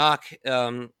Shinnok,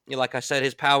 like I said,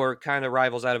 his power kind of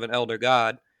rivals that of an Elder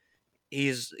God.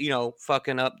 He's, you know,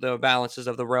 fucking up the balances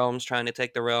of the realms, trying to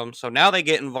take the realms. So now they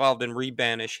get involved and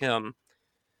rebanish him.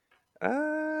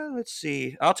 Let's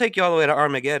see. I'll take you all the way to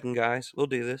Armageddon, guys. We'll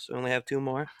do this. We only have 2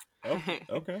 more. Oh,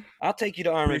 okay. I'll take you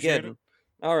to Appreciate Armageddon.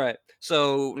 All right.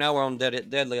 So now we're on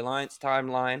Deadly Alliance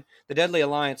timeline. The Deadly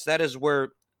Alliance, that is where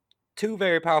 2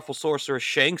 very powerful sorcerers,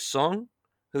 Shang Tsung,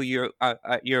 who you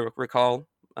recall,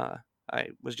 I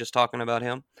was just talking about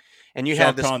him, and you Shao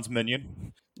have this. Kahn's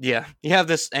minion. Yeah, you have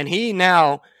this, and he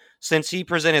now, since he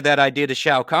presented that idea to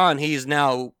Shao Kahn, he's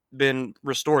now been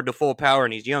restored to full power,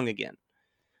 and he's young again.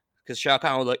 Because Shao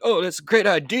Kahn was like, "Oh, that's a great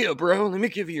idea, bro. Let me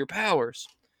give you your powers."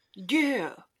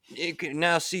 Yeah. You can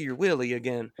now see your willy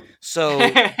again. So,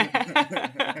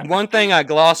 one thing I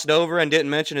glossed over and didn't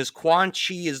mention is Quan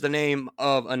Chi is the name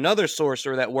of another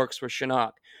sorcerer that works for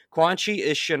Shinnok. Quan Chi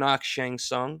is Shinnok's Shang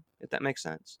Tsung, if that makes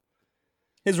sense.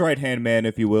 His right-hand man,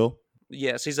 if you will.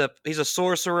 Yes, he's a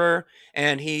sorcerer,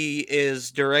 and he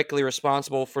is directly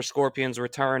responsible for Scorpion's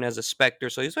return as a specter.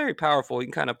 So he's very powerful. He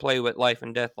can kind of play with life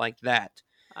and death like that.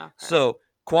 Okay. So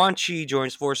Quan Chi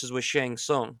joins forces with Shang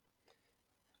Tsung,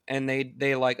 and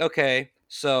they like, okay,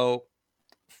 so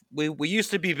we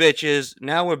used to be bitches,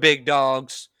 now we're big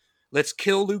dogs. Let's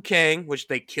kill Liu Kang, which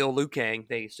they kill Liu Kang.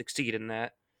 They succeed in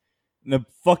that. The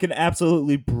fucking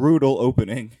absolutely brutal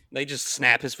opening. They just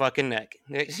snap his fucking neck.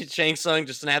 Shang Tsung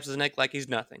just snaps his neck like he's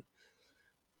nothing.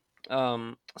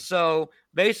 So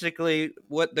basically,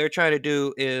 what they're trying to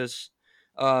do is,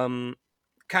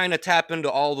 kind of tap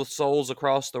into all the souls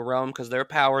across the realm because their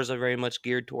powers are very much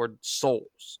geared toward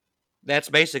souls. That's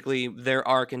basically their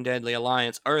arc in Deadly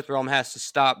Alliance. Earthrealm has to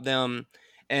stop them,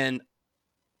 and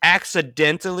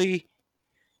accidentally,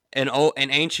 an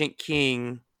ancient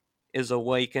king is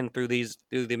awakened through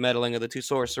the meddling of the 2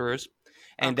 sorcerers,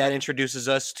 and that introduces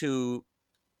us to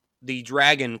the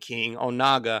Dragon King,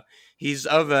 Onaga. He's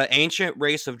of an ancient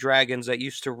race of dragons that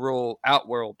used to rule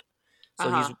Outworld.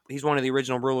 So he's one of the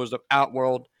original rulers of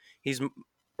Outworld.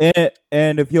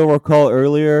 And if you'll recall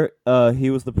earlier, he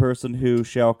was the person who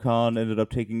Shao Kahn ended up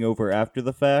taking over after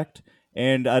the fact.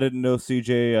 And I didn't know,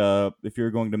 CJ, if you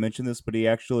were going to mention this, but he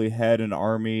actually had an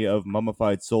army of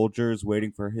mummified soldiers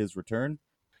waiting for his return.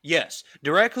 Yes,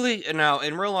 directly. Now,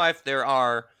 in real life, there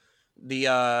are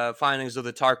the findings of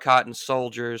the Tarkatan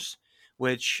soldiers,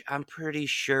 which I'm pretty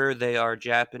sure they are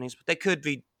Japanese, but they could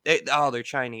be. They're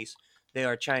Chinese. They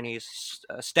are Chinese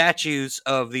statues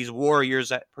of these warriors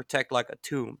that protect like a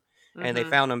tomb, and they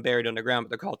found them buried underground, but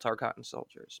they're called Tarkatan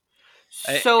soldiers.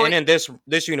 So, and in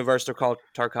this universe, they're called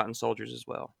Tarkatan soldiers as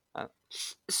well.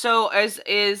 So,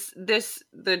 is this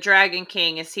the Dragon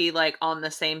King? Is he like on the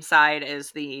same side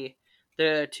as the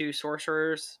 2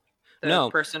 sorcerers? The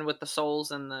person with the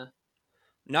souls and the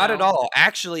not at all.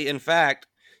 Actually, in fact,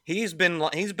 he's been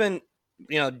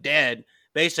dead,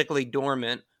 basically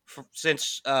dormant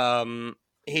since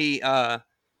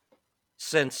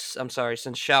since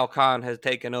Shao Kahn has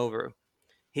taken over.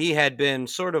 He had been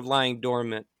sort of lying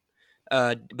dormant,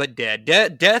 but dead.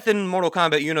 Death in Mortal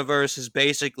Kombat universe is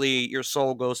basically your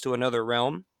soul goes to another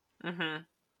realm.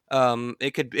 Mm-hmm.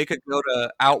 It could go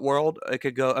to Outworld. It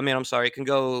could go. I mean, I'm sorry. It can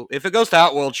go. If it goes to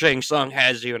Outworld, Shang Tsung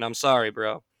has you, and I'm sorry,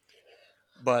 bro.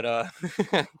 But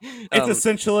It's um,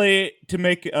 essentially to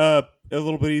make a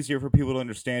little bit easier for people to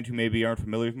understand who maybe aren't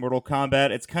familiar with Mortal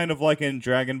Kombat. It's kind of like in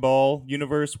Dragon Ball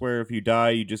universe, where if you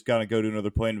die, you just gotta go to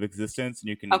another plane of existence, and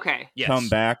you can Okay. come yes,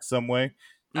 back some way.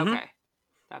 Mhm. Okay.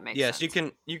 That makes Yes,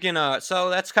 sense. you can. So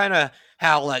that's kind of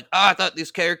how like, oh, I thought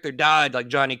this character died. Like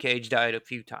Johnny Cage died a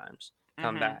few times,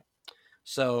 come Mhm. back.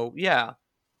 So yeah,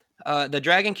 the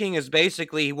Dragon King is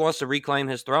basically he wants to reclaim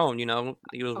his throne. You know,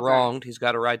 he was Okay. wronged. He's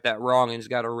got to right that wrong, and he's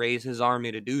got to raise his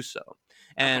army to do so.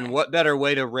 And Okay. what better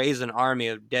way to raise an army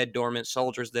of dead dormant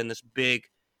soldiers than this big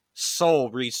soul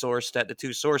resource that the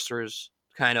two sorcerers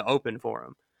kind of opened for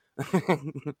him?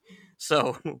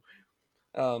 So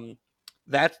um,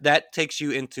 that takes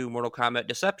you into Mortal Kombat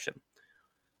Deception.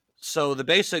 So the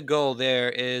basic goal there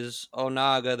is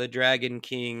Onaga, the Dragon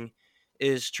King,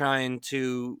 is trying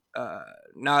to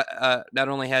not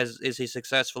only has is he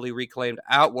successfully reclaimed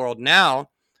Outworld now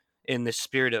in the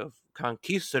spirit of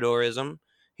conquistadorism,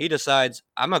 he decides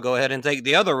I'm gonna go ahead and take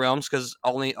the other realms because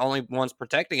only ones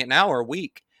protecting it now are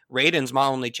weak. Raiden's my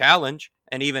only challenge,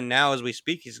 and even now as we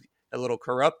speak, he's a little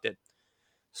corrupted.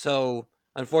 So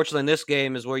unfortunately, in this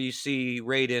game is where you see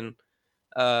Raiden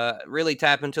really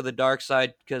tap into the dark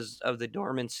side because of the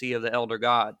dormancy of the elder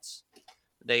gods.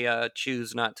 They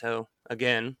choose not to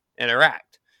again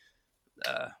interact,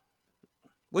 uh,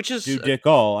 which is Do dick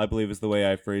all, I believe is the way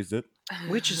I phrased it.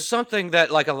 something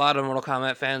that like a lot of Mortal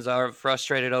Kombat fans are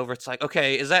frustrated over. It's like,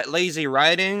 okay, is that lazy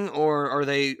writing or are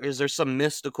they? Is there some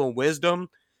mystical wisdom?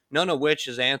 None of which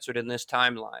is answered in this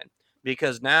timeline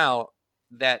because now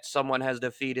that someone has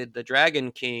defeated the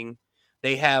Dragon King,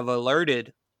 they have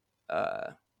alerted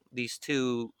uh, these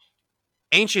two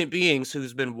ancient beings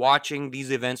who's been watching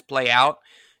these events play out.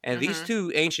 And these Mhm.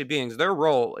 two ancient beings, their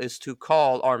role is to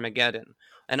call Armageddon.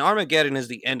 And Armageddon is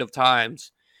the end of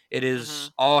times. It is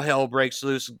Mhm. all hell breaks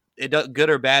loose. Good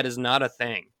or bad is not a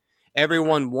thing.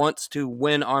 Everyone wants to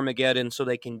win Armageddon so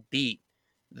they can beat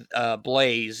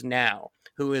Blaze now,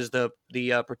 who is the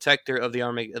protector of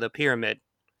the pyramid.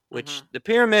 Which Mhm. the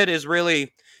pyramid is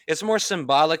really it's more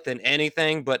symbolic than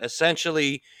anything, but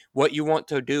essentially what you want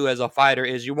to do as a fighter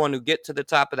is you want to get to the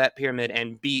top of that pyramid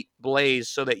and beat Blaze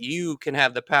so that you can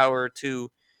have the power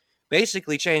to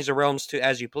basically change the realms to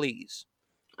as you please.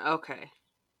 Okay.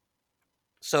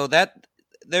 So that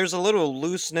there's a little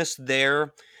looseness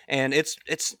there, and it's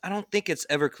I don't think it's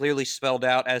ever clearly spelled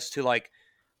out as to like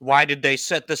why did they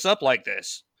set this up like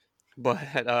this. But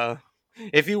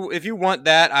if you want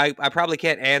that, I probably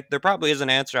can't. There probably is an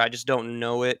answer. I just don't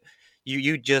know it.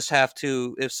 You just have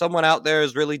to. If someone out there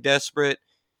is really desperate,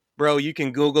 bro, you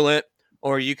can Google it,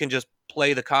 or you can just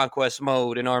play the conquest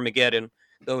mode in Armageddon.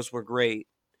 Those were great.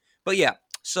 But yeah,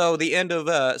 so the end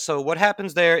of so what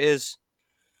happens there is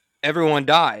everyone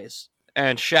dies,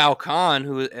 and Shao Kahn,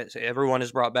 who everyone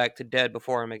is brought back to dead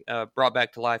before brought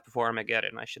back to life before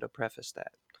Armageddon. I should have prefaced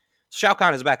that. Shao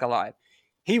Kahn is back alive.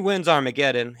 He wins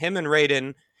Armageddon. Him and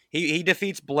Raiden. He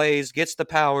defeats Blaze, gets the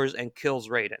powers, and kills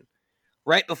Raiden.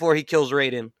 Right before he kills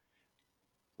Raiden,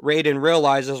 Raiden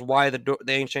realizes why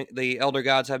the Elder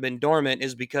Gods have been dormant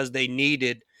is because they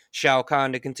needed Shao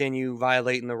Kahn to continue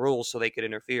violating the rules so they could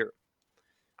interfere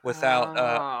without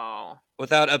Oh.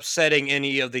 without upsetting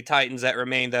any of the Titans that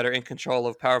remain that are in control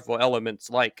of powerful elements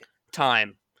like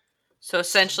time. So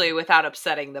essentially without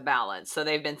upsetting the balance. So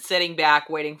they've been sitting back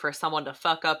waiting for someone to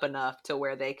fuck up enough to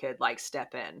where they could like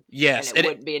step in. Yes, And it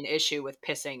wouldn't be an issue with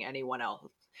pissing anyone else.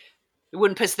 It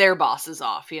wouldn't piss their bosses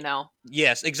off, you know?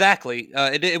 yes, exactly.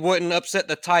 It wouldn't upset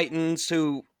the Titans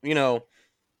who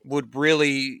would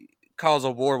really cause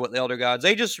a war with the Elder Gods.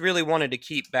 They just really wanted to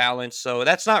keep balance. So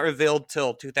that's not revealed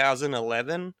till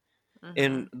 2011 Mm-hmm.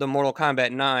 in the Mortal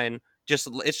Kombat 9.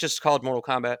 It's just called Mortal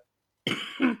Kombat.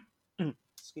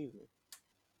 Excuse me.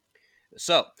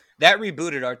 So that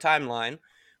rebooted our timeline,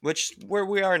 which where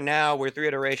we are now, we're 3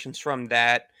 iterations from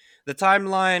that. The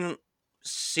timeline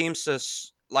seems to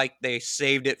like they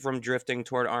saved it from drifting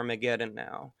toward Armageddon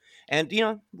now. And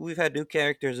we've had new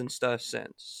characters and stuff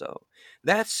since. So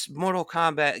that's Mortal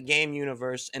Kombat game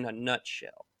universe in a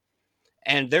nutshell.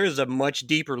 And there's a much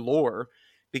deeper lore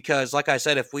because like I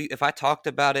said, if I talked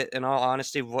about it in all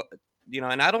honesty,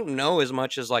 and I don't know as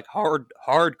much as like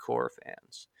hardcore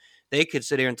fans. They could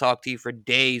sit here and talk to you for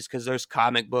days because there's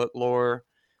comic book lore,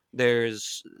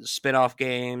 there's spin-off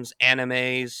games,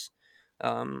 animes,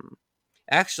 um,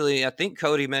 Actually, I think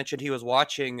Cody mentioned he was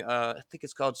watching. I think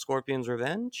it's called Scorpion's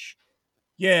Revenge.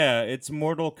 Yeah, it's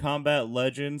Mortal Kombat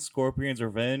Legends: Scorpion's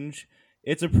Revenge.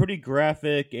 It's a pretty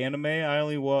graphic anime. I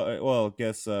only well, I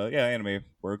guess yeah, anime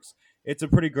works. It's a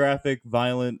pretty graphic,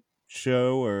 violent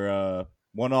show or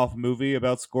one-off movie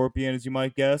about Scorpion, as you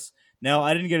might guess. Now,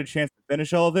 I didn't get a chance to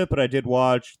finish all of it, but I did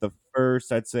watch the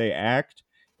first, I'd say, act,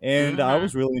 and I Mm-hmm.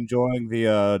 was really enjoying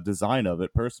the design of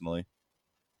it personally.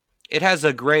 It has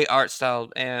a great art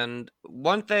style, and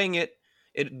one thing it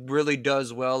really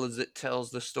does well is it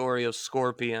tells the story of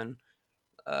Scorpion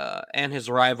and his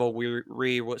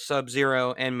rivalry with Sub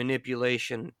Zero and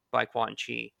manipulation by Quan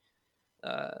Chi.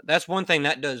 That's one thing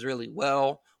that does really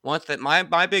well. One thing,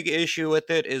 my big issue with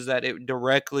it is that it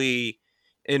directly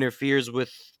interferes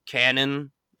with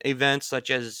canon events, such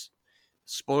as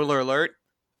spoiler alert: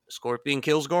 Scorpion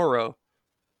kills Goro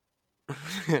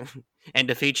and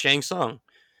defeats Shang Tsung.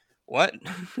 What?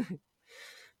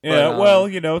 but Yeah, well,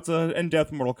 it's a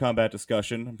in-depth Mortal Kombat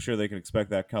discussion. I'm sure they can expect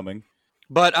that coming.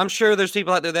 But I'm sure there's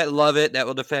people out there that love it, that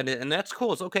will defend it, and that's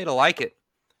cool. It's okay to like it.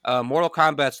 Mortal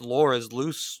Kombat's lore is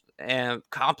loose and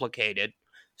complicated,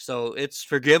 so it's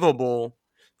forgivable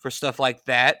for stuff like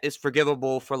that. It's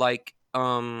forgivable for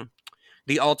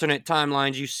the alternate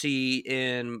timelines you see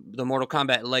in the Mortal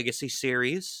Kombat Legacy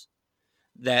series.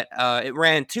 That it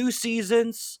ran 2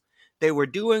 seasons. They were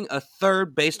doing a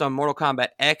third based on Mortal Kombat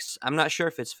X. I'm not sure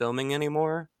if it's filming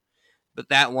anymore, but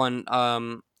that one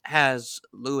has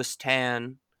Lewis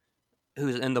Tan,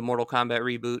 who's in the Mortal Kombat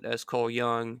reboot as Cole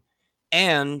Young,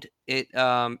 and it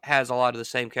has a lot of the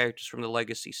same characters from the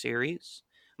Legacy series.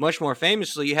 Much more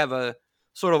famously, you have a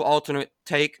sort of alternate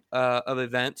take of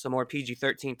events, a more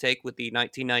PG-13 take with the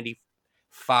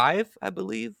 1995, I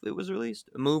believe it was released,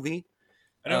 a movie.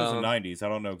 I know it was the Um, '90s. I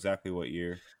don't know exactly what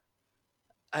year.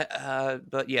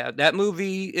 but yeah, that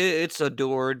movie it's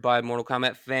adored by Mortal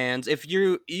Kombat fans. If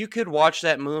you could watch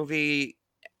that movie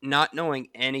not knowing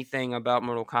anything about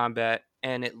Mortal Kombat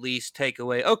and at least take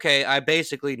away, okay, I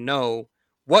basically know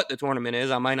what the tournament is.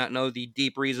 I might not know the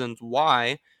deep reasons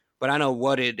why, but I know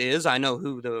what it is. I know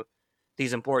who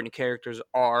these important characters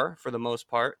are for the most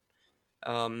part.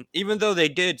 Even though they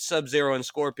did Sub Zero and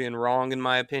Scorpion wrong, in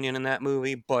my opinion, in that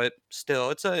movie, but still,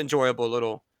 it's an enjoyable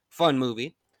little fun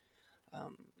movie.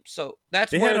 So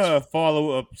that's They where had it's. a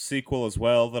follow-up sequel as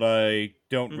well that I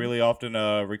don't Mhm. really often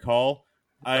recall.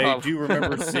 I Oh, do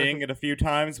remember seeing it a few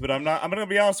times, but I'm not. I'm gonna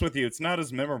be honest with you; it's not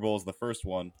as memorable as the first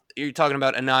one. you're talking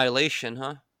about Annihilation,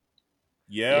 huh?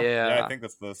 Yeah, yeah, I Yeah, think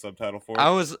that's the subtitle for I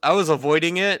it. was I was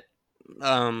avoiding it.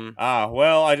 Um, Ah,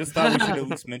 well, I just thought we should at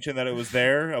least mention that it was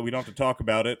there. We don't have to talk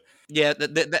about it. yeah,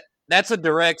 that's a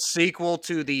direct sequel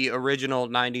to the original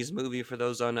 '90s movie. For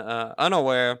those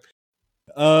unaware,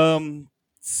 Um,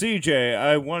 CJ,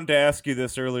 I wanted to ask you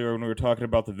this earlier when we were talking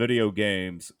about the video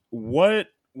games. What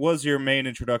was your main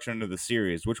introduction to the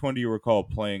series? Which one do you recall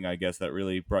playing? I guess that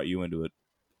really brought you into it.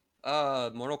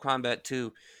 Mortal Kombat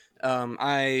 2.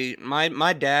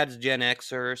 My dad's Gen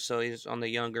Xer, so he's on the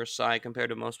younger side compared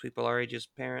to most people our age's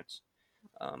parents.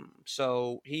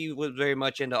 So he was very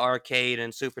much into arcade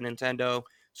and Super Nintendo.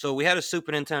 So we had a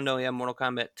Super Nintendo, we had Mortal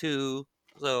Kombat 2.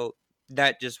 So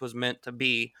that just was meant to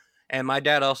be. And my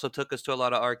dad also took us to a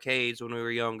lot of arcades when we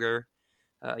were younger.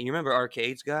 You remember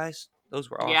arcades, guys? Those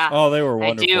were Yeah, awesome. Oh, they were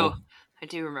I do. wonderful. I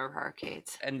do remember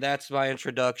arcades. And that's my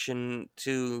introduction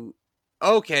to,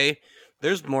 okay,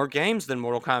 there's more games than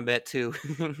Mortal Kombat 2.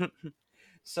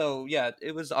 So yeah,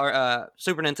 it was our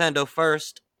Super Nintendo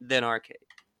first, then arcade.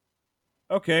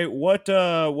 Okay, what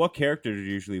character do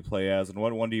you usually play as, and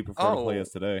what one do you prefer to play Oh,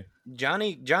 as today?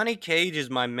 Johnny Cage is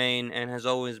my main and has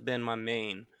always been my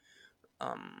main.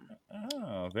 Um,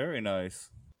 Oh, very nice.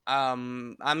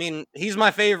 I mean, he's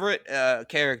my favorite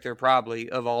character probably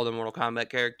of all the Mortal Kombat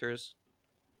characters.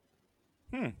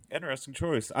 Interesting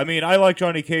choice. I mean, I like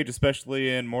Johnny Cage, especially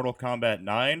in Mortal Kombat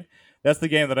 9. That's the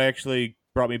game that actually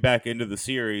brought me back into the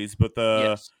series. But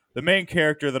Yes. the main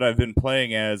character that I've been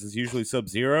playing as is usually Sub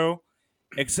Zero,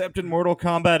 except in Mortal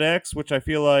Kombat X, which I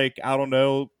feel like I don't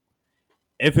know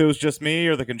if it was just me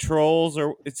or the controls,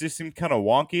 or it just seemed kind of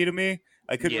wonky to me.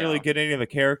 I couldn't really Yeah. get any of the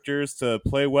characters to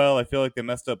play well. I feel like they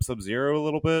messed up Sub Zero a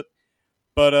little bit.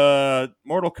 But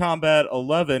Mortal Kombat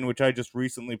 11, which I just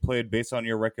recently played based on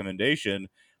your recommendation,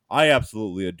 I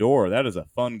absolutely adore. That is a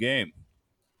fun game.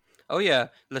 Oh yeah,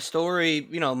 the story,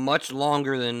 much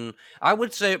longer than I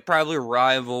would say it probably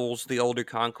rivals the older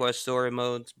Conquest story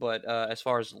modes, but as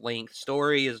far as length,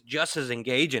 story is just as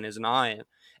engaging as 9.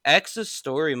 X's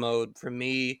story mode for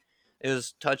me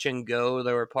is touch and go.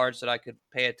 There were parts that I could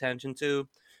pay attention to.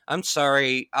 I'm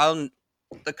sorry,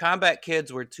 the combat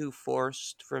kids were too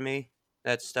forced for me.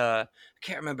 That's I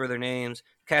can't remember their names.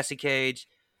 Cassie Cage,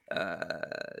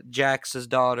 Jax's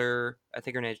daughter. I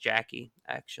think her name's Jackie,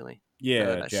 actually. Now Yeah,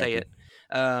 that I say Jackie. it.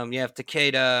 You have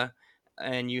Takeda,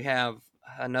 and you have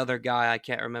another guy. I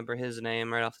can't remember his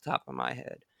name right off the top of my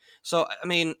head. So I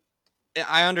mean,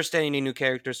 I understand you need new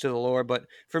characters to the lore, but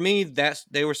for me,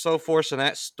 they were so forced in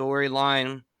that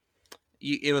storyline.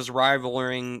 It was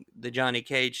rivaling the Johnny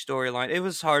Cage storyline. It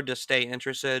was hard to stay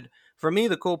interested. For me,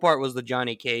 the cool part was the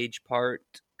Johnny Cage part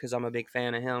because I'm a big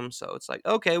fan of him. So it's like,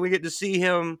 okay, we get to see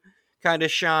him kind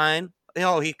of shine.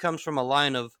 Oh, he comes from a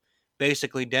line of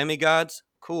basically demigods.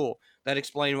 Cool. That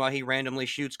explained why he randomly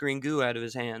shoots green goo out of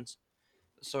his hands,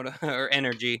 sort of, or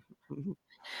energy.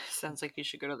 Sounds like you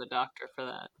should go to the doctor for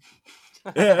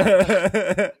I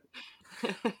that.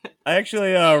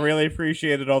 actually really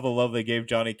appreciated all the love they gave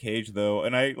Johnny Cage, though,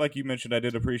 and I, like you mentioned, I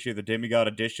did appreciate the Demigod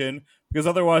edition because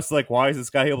otherwise, like, why is this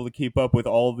guy able to keep up with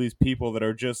all of these people that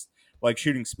are just like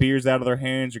shooting spears out of their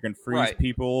hands or can freeze Right.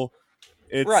 people?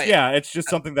 It's Right. yeah, it's just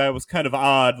something that was kind of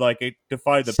odd. Like it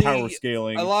defied the power See, a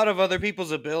scaling. lot of other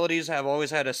people's abilities have always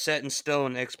had a set in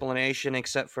stone explanation,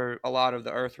 except for a lot of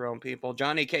the Earthrealm people.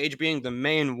 Johnny Cage being the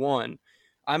main one,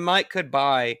 I might could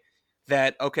buy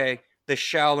that. Okay, the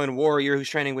Shaolin warrior who's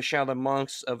training with Shaolin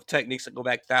monks of techniques that go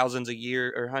back thousands of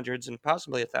years or hundreds and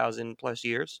possibly 1,000+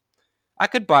 years. I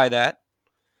could buy that.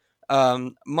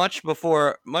 I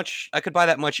could buy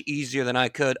that much easier than I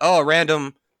could. Oh, a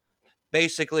random,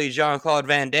 basically Jean-Claude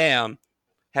Van Damme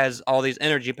has all these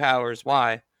energy powers.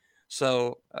 Why?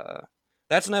 So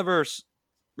that's never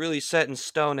really set in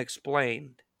stone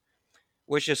explained,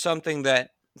 which is something that,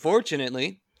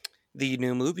 fortunately, the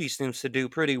new movie seems to do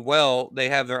pretty well. They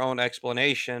have their own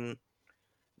explanation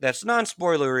that's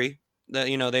non-spoilery. That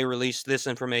they released this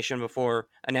information before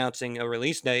announcing a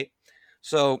release date.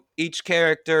 So each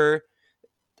character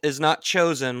is not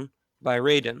chosen by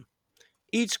Raiden.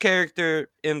 Each character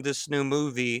in this new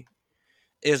movie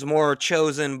is more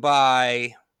chosen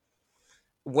by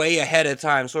way ahead of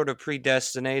time, sort of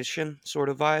predestination sort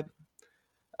of vibe.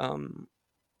 Um,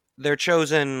 they're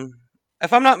chosen,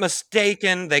 if I'm not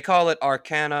mistaken, they call it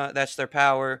Arcana. That's their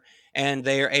power, and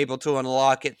they are able to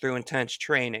unlock it through intense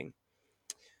training.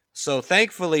 So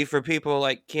thankfully for people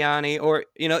like Kiani, or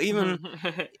even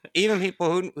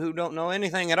people who don't know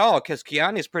anything at all, because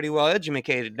Kiani's pretty well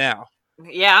educated now.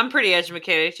 Yeah, I'm pretty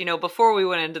educated. Before we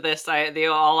went into this,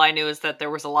 all I knew is that there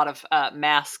was a lot of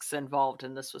masks involved,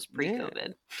 and this was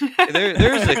pre-COVID.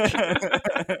 There's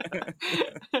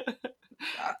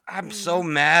I'm so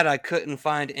mad I couldn't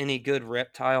find any good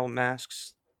reptile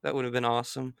masks. That would have been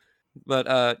awesome.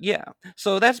 But yeah,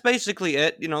 so that's basically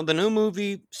it. The new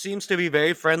movie seems to be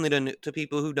very friendly to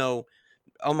people who know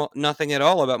almost nothing at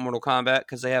all about Mortal Kombat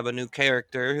because they have a new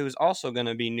character who's also going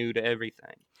to be new to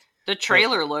everything. The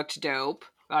trailer looked dope.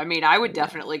 I mean, I would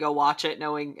definitely go watch it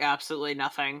knowing absolutely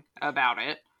nothing about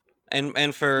it.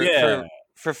 And for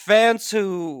fans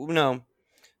who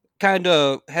kind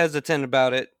of hesitant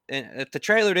about it, and if the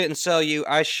trailer didn't sell you,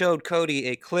 I showed Cody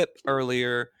a clip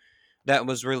earlier that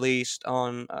was released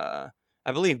on I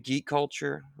believe Geek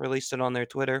Culture released it on their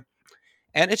Twitter,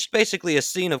 and it's basically a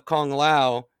scene of Kung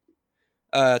Lao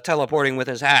teleporting with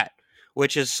his hat,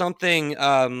 which is something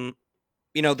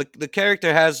the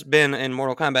character has been in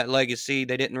Mortal Kombat Legacy.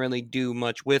 They didn't really do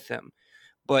much with him,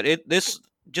 but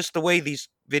just the way these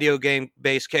video game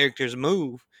based characters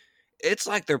move, it's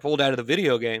like they're pulled out of the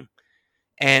video game.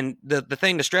 And the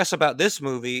thing to stress about this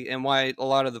movie and why a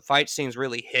lot of the fight scenes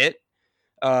really hit,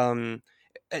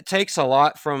 it takes a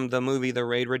lot from the movie The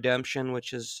Raid Redemption,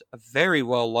 which is a very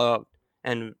well loved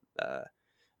and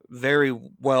very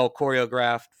well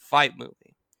choreographed fight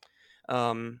movie.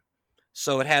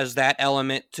 So it has that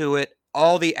element to it.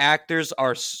 All the actors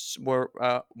were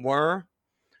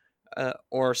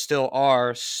or still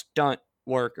are stunt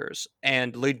workers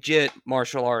and legit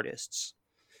martial artists.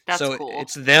 That's so cool.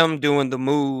 It's them doing the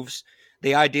moves.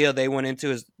 The idea they went into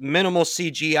is minimal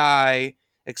CGI,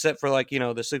 except for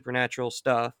the supernatural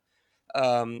stuff.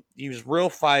 Use real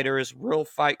fighters, real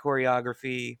fight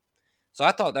choreography. So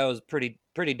I thought that was pretty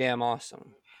damn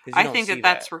awesome. I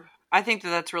think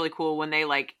that's really cool when they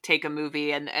take a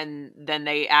movie and then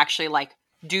they actually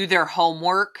do their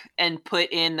homework and put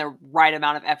in the right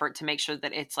amount of effort to make sure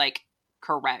that it's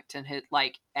correct and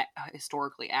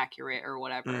historically accurate or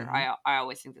whatever. Mm-hmm. I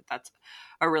always think that that's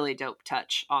a really dope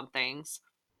touch on things.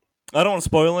 I don't want to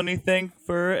spoil anything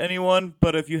for anyone,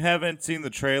 but if you haven't seen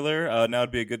the trailer, now would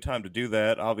be a good time to do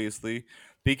that, obviously,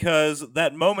 because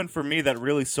that moment for me that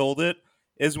really sold it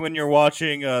is when you're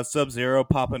watching Sub-Zero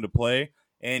pop into play,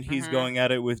 and he's Mhm. going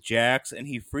at it with Jax, and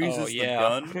he Oh freezes the yeah.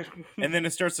 gun, and then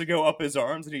it starts to go up his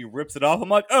arms, and he rips it off. I'm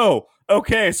like, oh,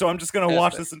 okay, so I'm just gonna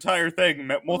watch this entire thing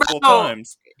multiple Bro,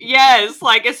 times. yes,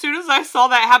 like as soon as I saw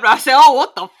that happen, I said, "Oh,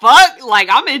 what the fuck? Like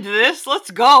I'm into this. Let's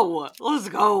go. Let's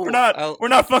go." We're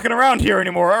not fucking around here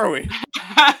anymore, are we?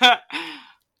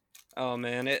 Oh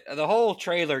man, the whole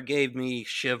trailer gave me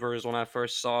shivers when I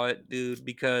first saw it, dude.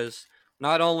 Because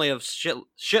not only of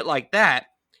shit like that,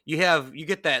 you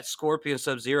get that Scorpion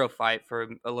Sub-Zero fight for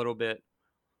a little bit.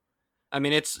 I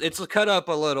mean, it's cut up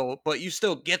a little, but you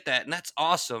still get that, and that's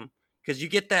awesome because you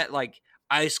get that like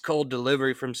ice cold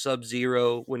delivery from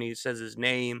Sub-Zero when he says his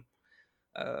name.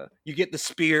 You get the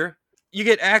spear. You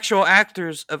get actual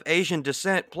actors of Asian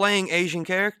descent playing Asian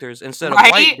characters instead of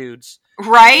white Right? dudes.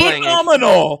 Right? playing Asian-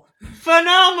 Phenomenal!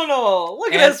 Phenomenal!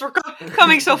 Look at And- us. We're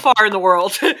coming so far in the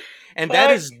world. And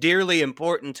that is dearly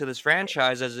important to this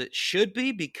franchise, as it should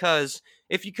be, because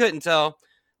if you couldn't tell,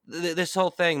 this whole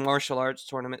thing, martial arts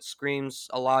tournament, screams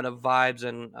a lot of vibes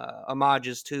and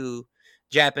homages to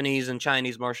Japanese and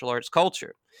Chinese martial arts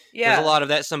culture. There's a lot of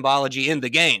that symbology in the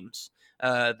games,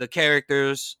 the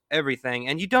characters, everything,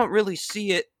 and you don't really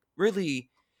see it really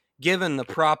given the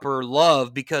proper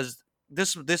love because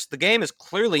the game is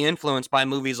clearly influenced by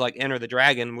movies like Enter the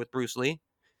Dragon with Bruce Lee.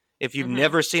 If you've Mhm.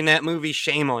 never seen that movie,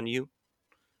 shame on you.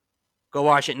 Go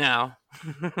watch it now.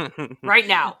 Right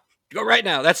now. Go right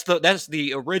now. That's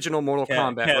the original Mortal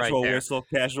Kombat right Casual there. whistle,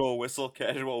 casual whistle,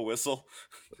 casual whistle.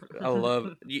 I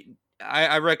love.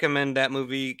 I recommend that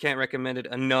movie. Can't recommend it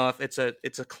enough. It's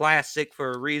a classic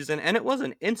for a reason, and it was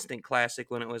an instant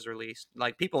classic when it was released.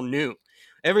 Like people knew.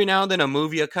 Every now and then a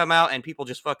movie will come out, and people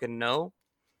just fucking know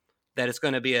that it's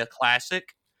going to be a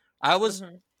classic. I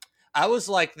was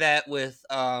like that with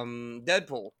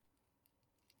Deadpool.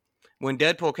 When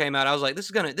Deadpool came out, I was like, this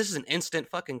is an instant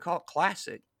fucking cult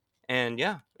classic. And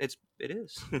yeah, it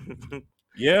is.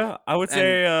 Yeah, I would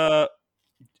say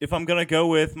if I'm gonna go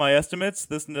with my estimates,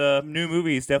 this new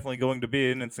movie is definitely going to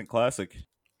be an instant classic.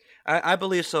 I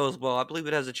believe so as well. I believe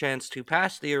it has a chance to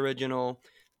pass the original,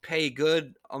 pay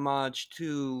good homage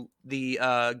to the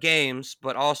games,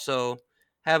 but also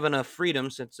have enough freedom,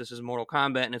 since this is Mortal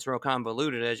Kombat and it's real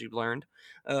convoluted, as you've learned.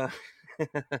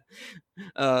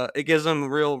 It gives them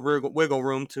real wiggle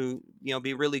room to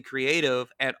be really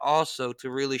creative, and also to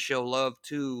really show love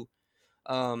to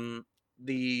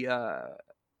the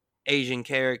Asian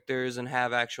characters and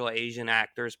have actual Asian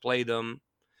actors play them.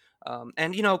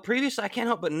 And previously I can't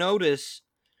help but notice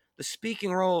the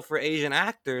speaking role for Asian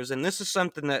actors, and this is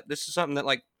something that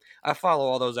like I follow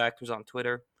all those actors on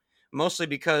Twitter, mostly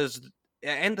because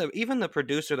even the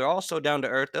producer, they're all so down to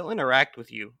earth. They'll interact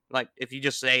with you. Like if you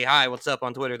just say hi, what's up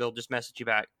on Twitter, they'll just message you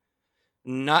back.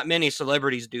 Not many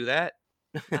celebrities do that.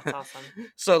 That's awesome.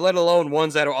 So let alone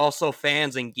ones that are also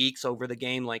fans and geeks over the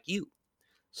game like you.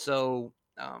 So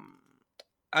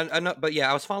I know, but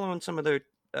yeah, I was following some of their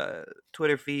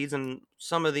Twitter feeds, and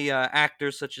some of the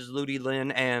actors such as Ludi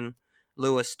Lin and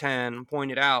Louis Tan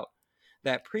pointed out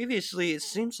that previously it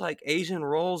seems like Asian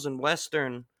roles in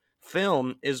Western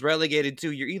film is relegated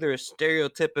to you're either a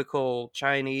stereotypical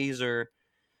Chinese or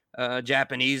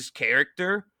Japanese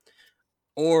character,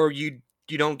 or you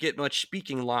don't get much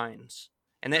speaking lines,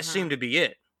 and that seemed to be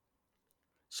it.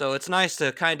 So it's nice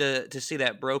to to see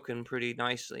that broken pretty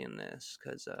nicely in this,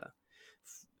 because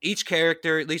each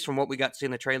character, at least from what we got to see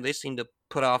in the trailer, they seem to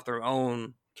put off their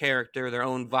own character, their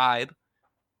own vibe.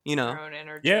 Their own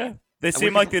energy. Yeah, they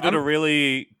seem like they did a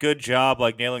really good job,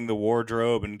 like nailing the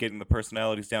wardrobe and getting the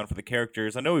personalities down for the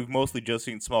characters. I know we've mostly just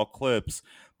seen small clips,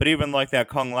 but even like that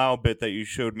Kung Lao bit that you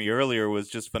showed me earlier was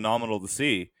just phenomenal to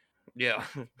see. Yeah,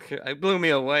 it blew me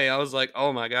away. I was like,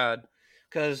 oh my god,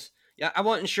 because I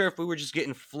wasn't sure if we were just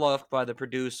getting fluffed by the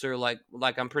producer, like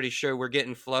I'm pretty sure we're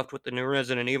getting fluffed with the new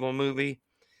Resident Evil movie.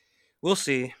 We'll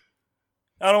see.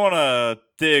 I don't want to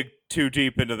dig too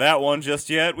deep into that one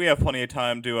just yet. We have plenty of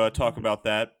time to talk about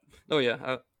that. Oh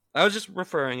yeah, I was just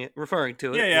referring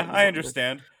to it. Yeah, I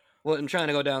understand. Wasn't trying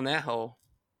to go down that hole.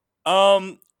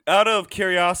 Out of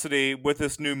curiosity, with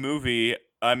this new movie,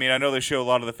 I mean, I know they show a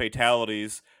lot of the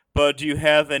fatalities, but do you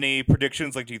have any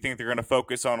predictions? Like, do you think they're going to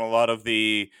focus on a lot of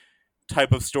the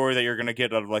type of story that you're going to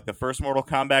get out of like the first Mortal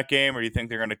Kombat game, or do you think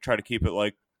they're going to try to keep it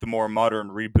like the more modern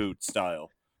reboot style?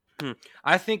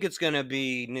 I think it's going to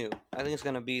be new. I think it's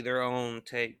going to be their own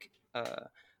take.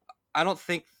 I don't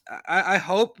think. I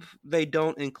hope they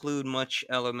don't include much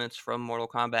elements from Mortal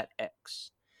Kombat X.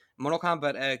 Mortal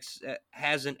Kombat X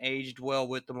hasn't aged well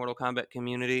with the Mortal Kombat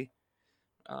community.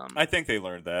 I think they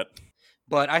learned that.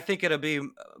 But I think it'll be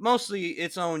mostly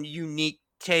its own unique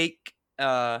take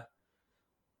on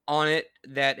on it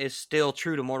that is still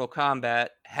true to Mortal Kombat,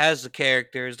 has the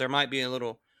characters. There might be a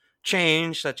little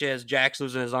change, such as Jax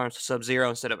losing his arms to Sub-Zero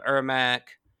instead of Ermac,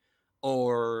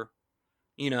 or,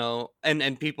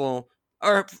 and people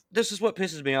are, this is what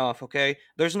pisses me off, okay?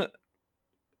 There's no,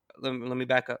 let me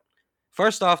back up.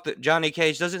 First off, that Johnny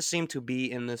Cage doesn't seem to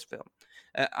be in this film.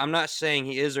 I'm not saying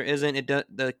he is or isn't.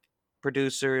 The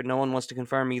producer, no one wants to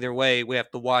confirm either way. We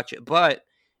have to watch it.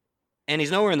 And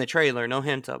he's nowhere in the trailer, no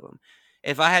hint of him.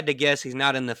 If I had to guess, he's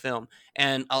not in the film.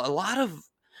 And a lot of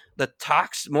the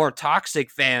more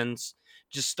toxic fans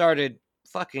just started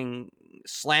fucking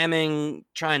slamming,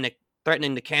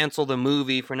 threatening to cancel the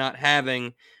movie for not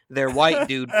having their white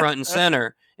dude front and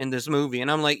center in this movie.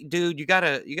 And I'm like, dude, you got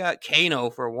Kano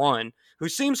for one, who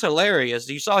seems hilarious.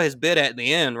 You saw his bit at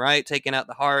the end, right? Taking out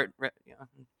the heart.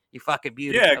 You fucking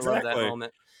beauty. Yeah, exactly. I love that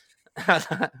moment.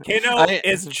 Kano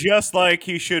is just like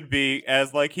he should be,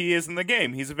 as like he is in the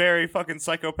game. He's a very fucking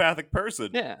psychopathic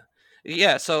person.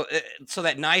 Yeah. So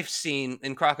that knife scene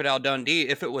in Crocodile Dundee,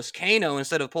 if it was Kano,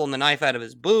 instead of pulling the knife out of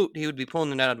his boot, he would be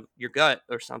pulling it out of your gut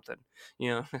or something.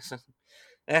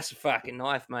 That's a fucking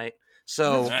knife, mate.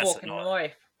 So that's a fucking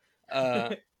knife.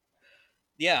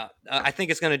 Yeah, I think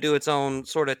it's going to do its own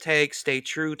sort of take, stay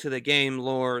true to the game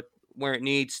lore where it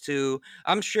needs to.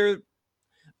 I'm sure.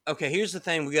 Okay, here's the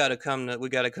thing: we got to come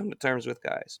to terms with,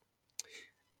 guys.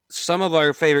 Some of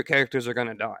our favorite characters are going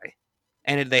to die,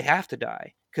 and they have to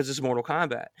die because it's Mortal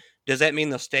Kombat. Does that mean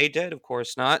they'll stay dead? Of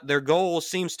course not. Their goal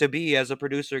seems to be, as a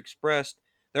producer expressed,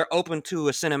 they're open to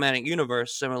a cinematic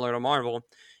universe similar to Marvel.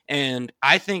 And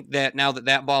I think that now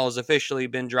that ball has officially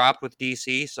been dropped with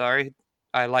DC, sorry,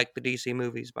 I like the DC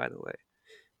movies, by the way,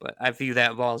 but I view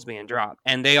that ball as being dropped.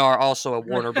 And they are also a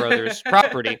Warner Brothers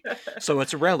property, so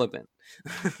it's relevant.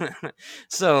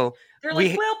 So they're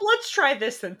like, well, let's try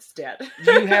this instead.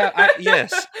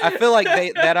 Yes, I feel like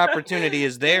that opportunity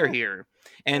is there here.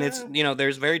 And it's,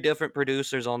 there's very different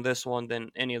producers on this one than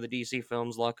any of the DC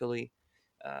films, luckily.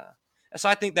 So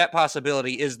I think that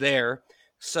possibility is there.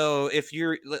 So if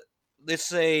you're, let's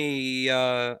say,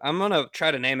 I'm going to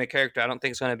try to name a character I don't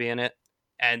think is going to be in it,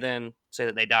 and then say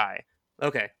that they die.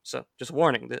 Okay, so just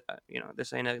warning that,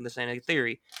 this ain't a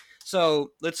theory.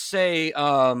 So let's say,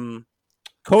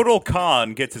 Kotal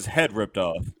Khan gets his head ripped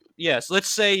off. Yes, let's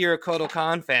say you're a Kotal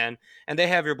Khan fan, and they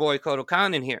have your boy Kotal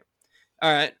Khan in here.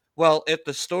 All right, well, if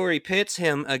the story pits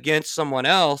him against someone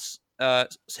else,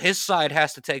 his side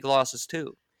has to take losses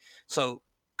too. So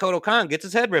Kotal Khan gets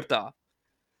his head ripped off.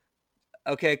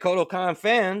 Okay, Kotal Khan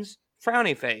fans,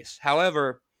 frowny face.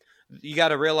 However, you got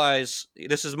to realize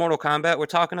this is Mortal Kombat we're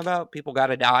talking about. People got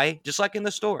to die, just like in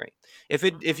the story.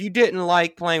 If you didn't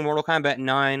like playing Mortal Kombat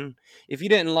 9, if you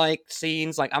didn't like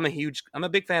scenes, like I'm a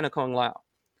big fan of Kung Lao.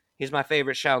 He's my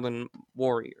favorite Shaolin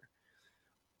warrior.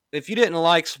 If you didn't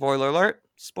like, spoiler alert,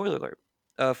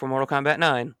 for Mortal Kombat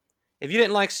 9, if you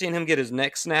didn't like seeing him get his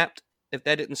neck snapped, if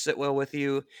that didn't sit well with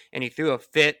you, and he threw a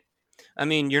fit, I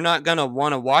mean, you're not going to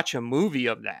want to watch a movie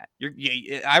of that.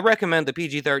 I recommend the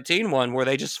PG-13 one where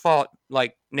they just fought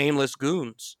like nameless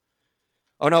goons.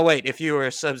 Oh, no, wait. If you were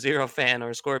a Sub-Zero fan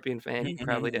or a Scorpion fan, you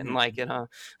probably didn't like it, huh?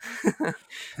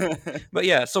 But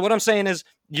yeah, so what I'm saying is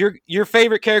your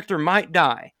favorite character might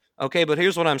die. Okay, but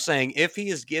here's what I'm saying. If he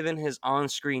is given his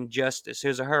on-screen justice,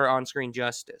 his or her on-screen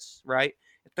justice, right?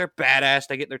 If they're badass,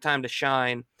 they get their time to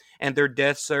shine, and their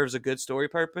death serves a good story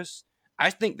purpose, I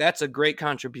think that's a great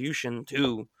contribution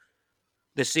to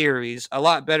the series. A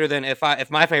lot better than if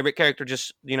my favorite character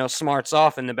just, smarts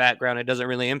off in the background, it doesn't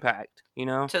really impact,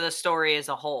 to the story as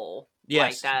a whole.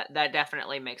 Yes. Like that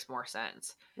definitely makes more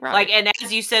sense. Right. Like, and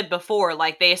as you said before,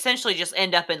 like they essentially just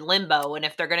end up in limbo, and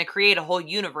if they're going to create a whole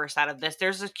universe out of this,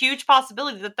 there's a huge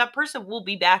possibility that person will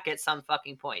be back at some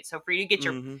fucking point. So for you to get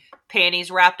your panties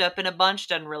wrapped up in a bunch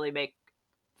doesn't really make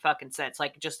fucking sense.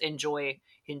 Like, just enjoy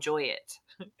it.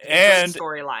 And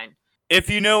storyline. If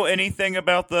you know anything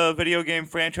about the video game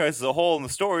franchise as a whole and the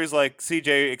stories like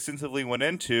CJ extensively went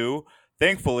into,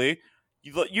 thankfully,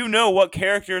 you know what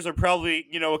characters are probably,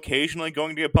 occasionally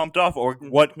going to get bumped off, or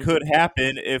what could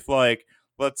happen if, like,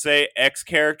 let's say X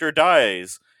character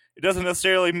dies. It doesn't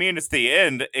necessarily mean it's the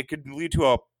end. It could lead to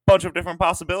a bunch of different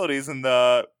possibilities in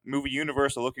the movie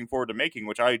universe I'm looking forward to making,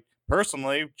 which I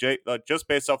personally, just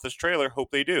based off this trailer, hope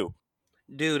they do.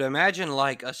 Dude, imagine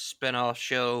like a spin-off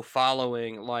show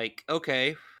following, like,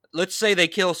 okay, let's say they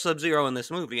kill Sub-Zero in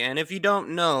this movie, and if you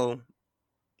don't know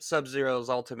Sub-Zero's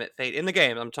ultimate fate in the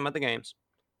game, I'm talking about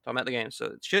the games, so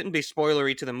it shouldn't be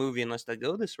spoilery to the movie unless they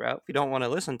go this route. If you don't want to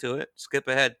listen to it, skip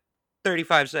ahead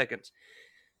 35 seconds.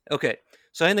 Okay,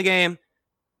 so in the game,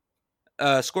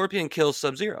 Scorpion kills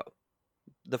Sub-Zero,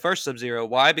 the first Sub-Zero.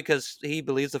 Why? Because he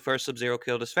believes the first Sub-Zero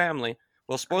killed his family.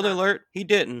 Well, spoiler alert, he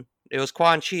didn't. It was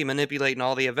Quan Chi manipulating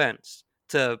all the events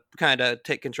to kind of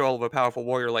take control of a powerful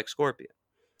warrior like Scorpion.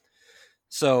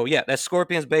 So yeah, that's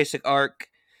Scorpion's basic arc.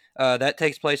 That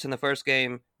takes place in the first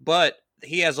game, but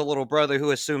he has a little brother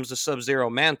who assumes the Sub-Zero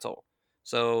mantle.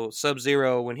 So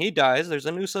Sub-Zero, when he dies, there's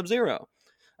a new Sub-Zero.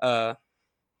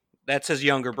 That's his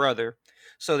younger brother.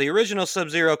 So the original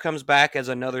Sub-Zero comes back as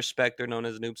another Spectre known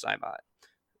as Noob Saibot,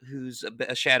 who's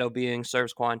a shadow being,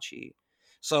 serves Quan Chi.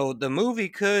 So the movie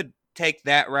could take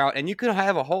that route, and you could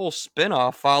have a whole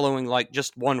spin-off following like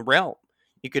just one realm.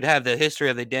 You could have the history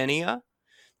of the Denia,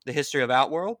 the history of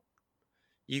Outworld.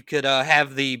 You could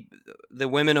have the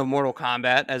women of Mortal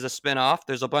Kombat as a spin-off.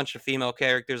 There's a bunch of female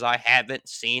characters I haven't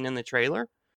seen in the trailer.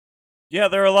 Yeah,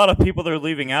 there are a lot of people they're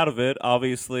leaving out of it.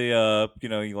 Obviously,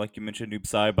 like you mentioned, Noob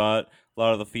Saibot, a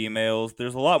lot of the females.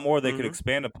 There's a lot more they could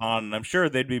expand upon, and I'm sure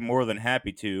they'd be more than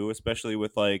happy to, especially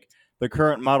with like the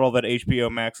current model that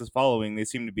HBO Max is following. They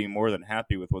seem to be more than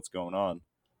happy with what's going on.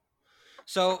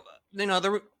 So,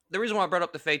 the reason why I brought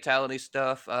up the fatality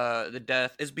stuff, the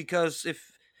death, is because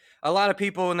if a lot of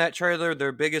people in that trailer,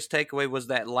 their biggest takeaway was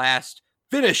that last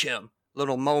finish him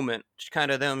little moment,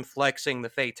 kind of them flexing the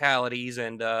fatalities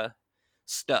and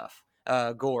stuff,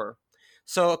 gore.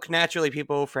 So naturally,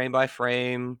 people frame by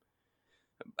frame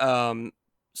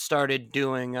started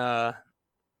doing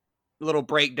little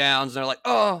breakdowns. They're like,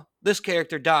 "Oh, this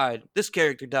character died. This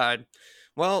character died."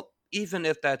 Well, even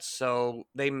if that's so,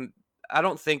 I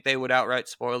don't think they would outright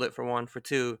spoil it, for one. For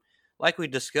two, like we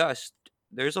discussed,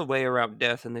 there's a way around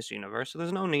death in this universe, so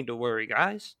there's no need to worry,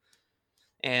 guys.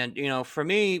 And, for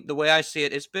me, the way I see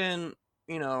it, it's been,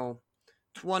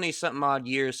 20-something odd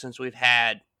years since we've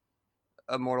had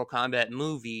a Mortal Kombat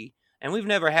movie, and we've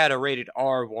never had a rated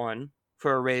R one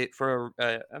for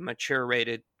a mature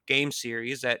rated game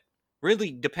series that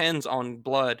really depends on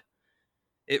blood.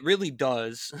 It really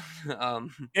does.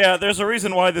 Yeah, there's a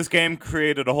reason why this game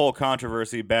created a whole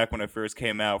controversy back when it first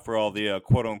came out for all the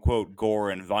quote-unquote gore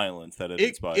and violence that it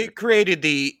inspired. It created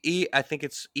I think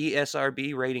it's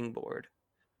ESRB rating board.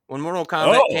 When Mortal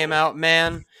Kombat came out,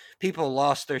 man, people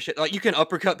lost their shit. Like, you can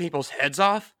uppercut people's heads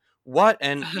off. What?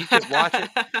 And you could watch it.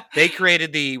 They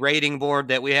created the rating board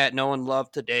that we had no one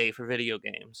loved today for video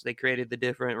games. They created the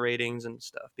different ratings and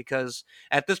stuff because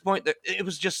at this point, it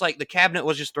was just like the cabinet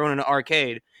was just thrown in an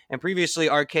arcade. And previously,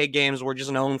 arcade games were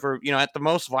just known for, at the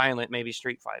most violent, maybe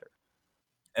Street Fighter.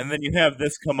 And then you have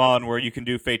this come on where you can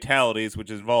do fatalities,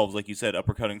 which involves, like you said,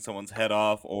 uppercutting someone's head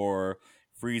off or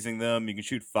freezing them. You can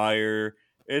shoot fire.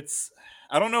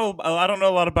 I don't know a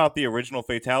lot about the original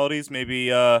fatalities. Maybe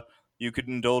you could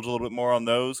indulge a little bit more on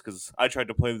those, because I tried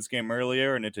to play this game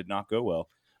earlier and it did not go well.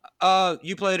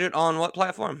 You played it on what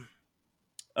platform?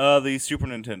 The Super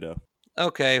Nintendo.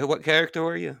 Okay, what character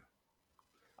were you?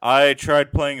 I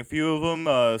tried playing a few of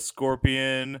them.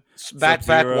 Scorpion, back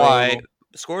Y,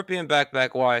 Scorpion,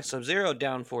 back Y, Sub-Zero,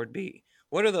 down forward B.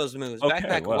 What are those moves? Okay,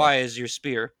 back Y is your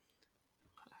spear.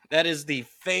 That is the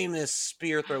famous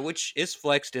spear throw, which is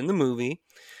flexed in the movie.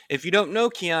 If you don't know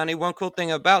Kiani, one cool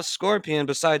thing about Scorpion,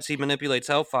 besides he manipulates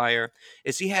Hellfire,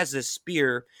 is he has this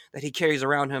spear that he carries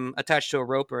around him attached to a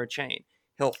rope or a chain.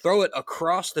 He'll throw it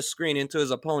across the screen into his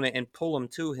opponent and pull him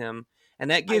to him. And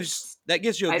that gives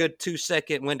you a good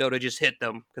 2-second window to just hit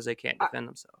them because they can't defend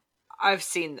themselves. I've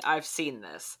seen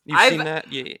this. You've seen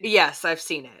that? Yeah. Yes, I've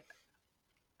seen it.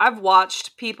 I've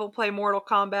watched people play Mortal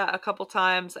Kombat a couple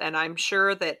times, and I'm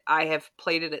sure that I have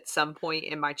played it at some point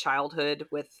in my childhood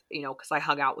with, because I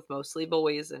hung out with mostly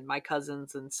boys and my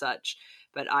cousins and such,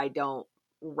 but I don't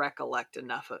recollect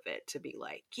enough of it to be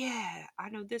like, yeah, I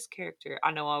know this character. I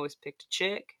know I always picked a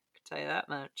chick, I can tell you that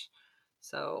much.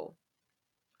 So,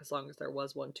 as long as there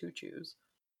was one to choose.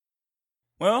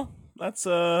 Well, that's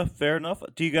fair enough.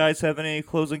 Do you guys have any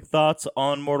closing thoughts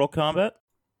on Mortal Kombat?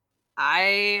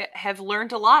 I have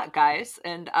learned a lot, guys,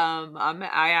 and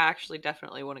I actually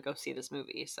definitely want to go see this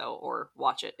movie, or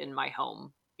watch it in my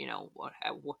home,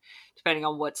 depending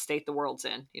on what state the world's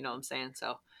in, you know what I'm saying?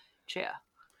 So, yeah.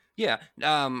 Yeah,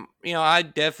 I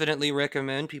definitely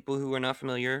recommend people who are not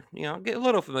familiar, get a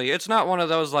little familiar. It's not one of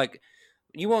those, like,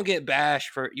 you won't get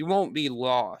bashed you won't be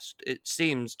lost. It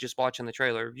seems, just watching the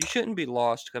trailer, you shouldn't be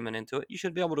lost coming into it. You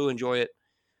should be able to enjoy it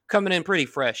coming in pretty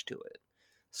fresh to it.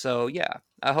 So yeah,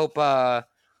 I hope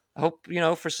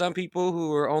for some people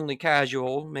who are only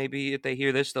casual, maybe if they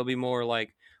hear this, they'll be more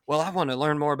like, well, I want to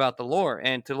learn more about the lore.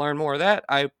 And to learn more of that,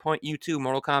 I point you to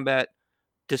Mortal Kombat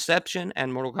Deception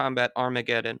and Mortal Kombat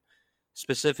Armageddon,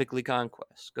 specifically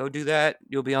Conquest. Go do that.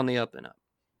 You'll be on the up and up.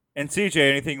 And CJ,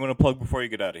 anything you want to plug before you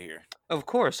get out of here? Of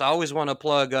course. I always want to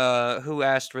plug Who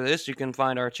Asked for This. You can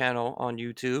find our channel on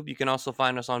YouTube. You can also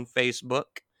find us on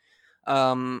Facebook.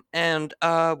 And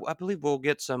I believe we'll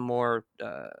get some more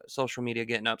social media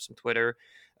getting up, some Twitter.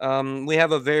 We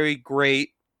have a very great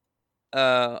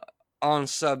on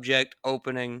subject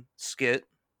opening skit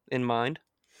in mind.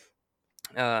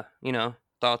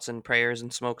 Thoughts and prayers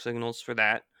and smoke signals for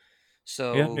that. Yeah,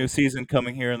 So, new season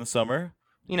coming here in the summer.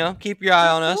 keep your eye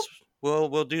Cool, on cool. us.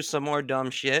 We'll do some more dumb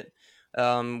shit.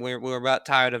 We're about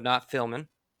tired of not filming.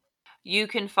 You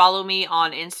can follow me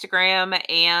on Instagram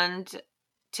and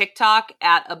TikTok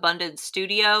at Abundance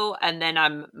Studio, and then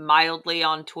I'm mildly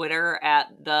on Twitter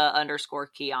at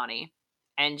 _Kiani.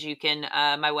 And you can,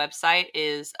 my website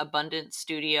is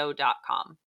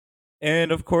abundancestudio.com.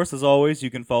 And of course, as always, you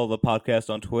can follow the podcast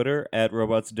on Twitter at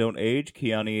Robots Don't Age.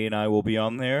 Kiani and I will be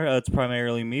on there. It's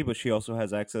primarily me, but she also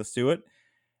has access to it.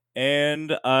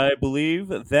 And I believe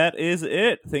that is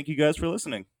it. Thank you guys for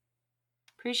listening.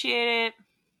 Appreciate it.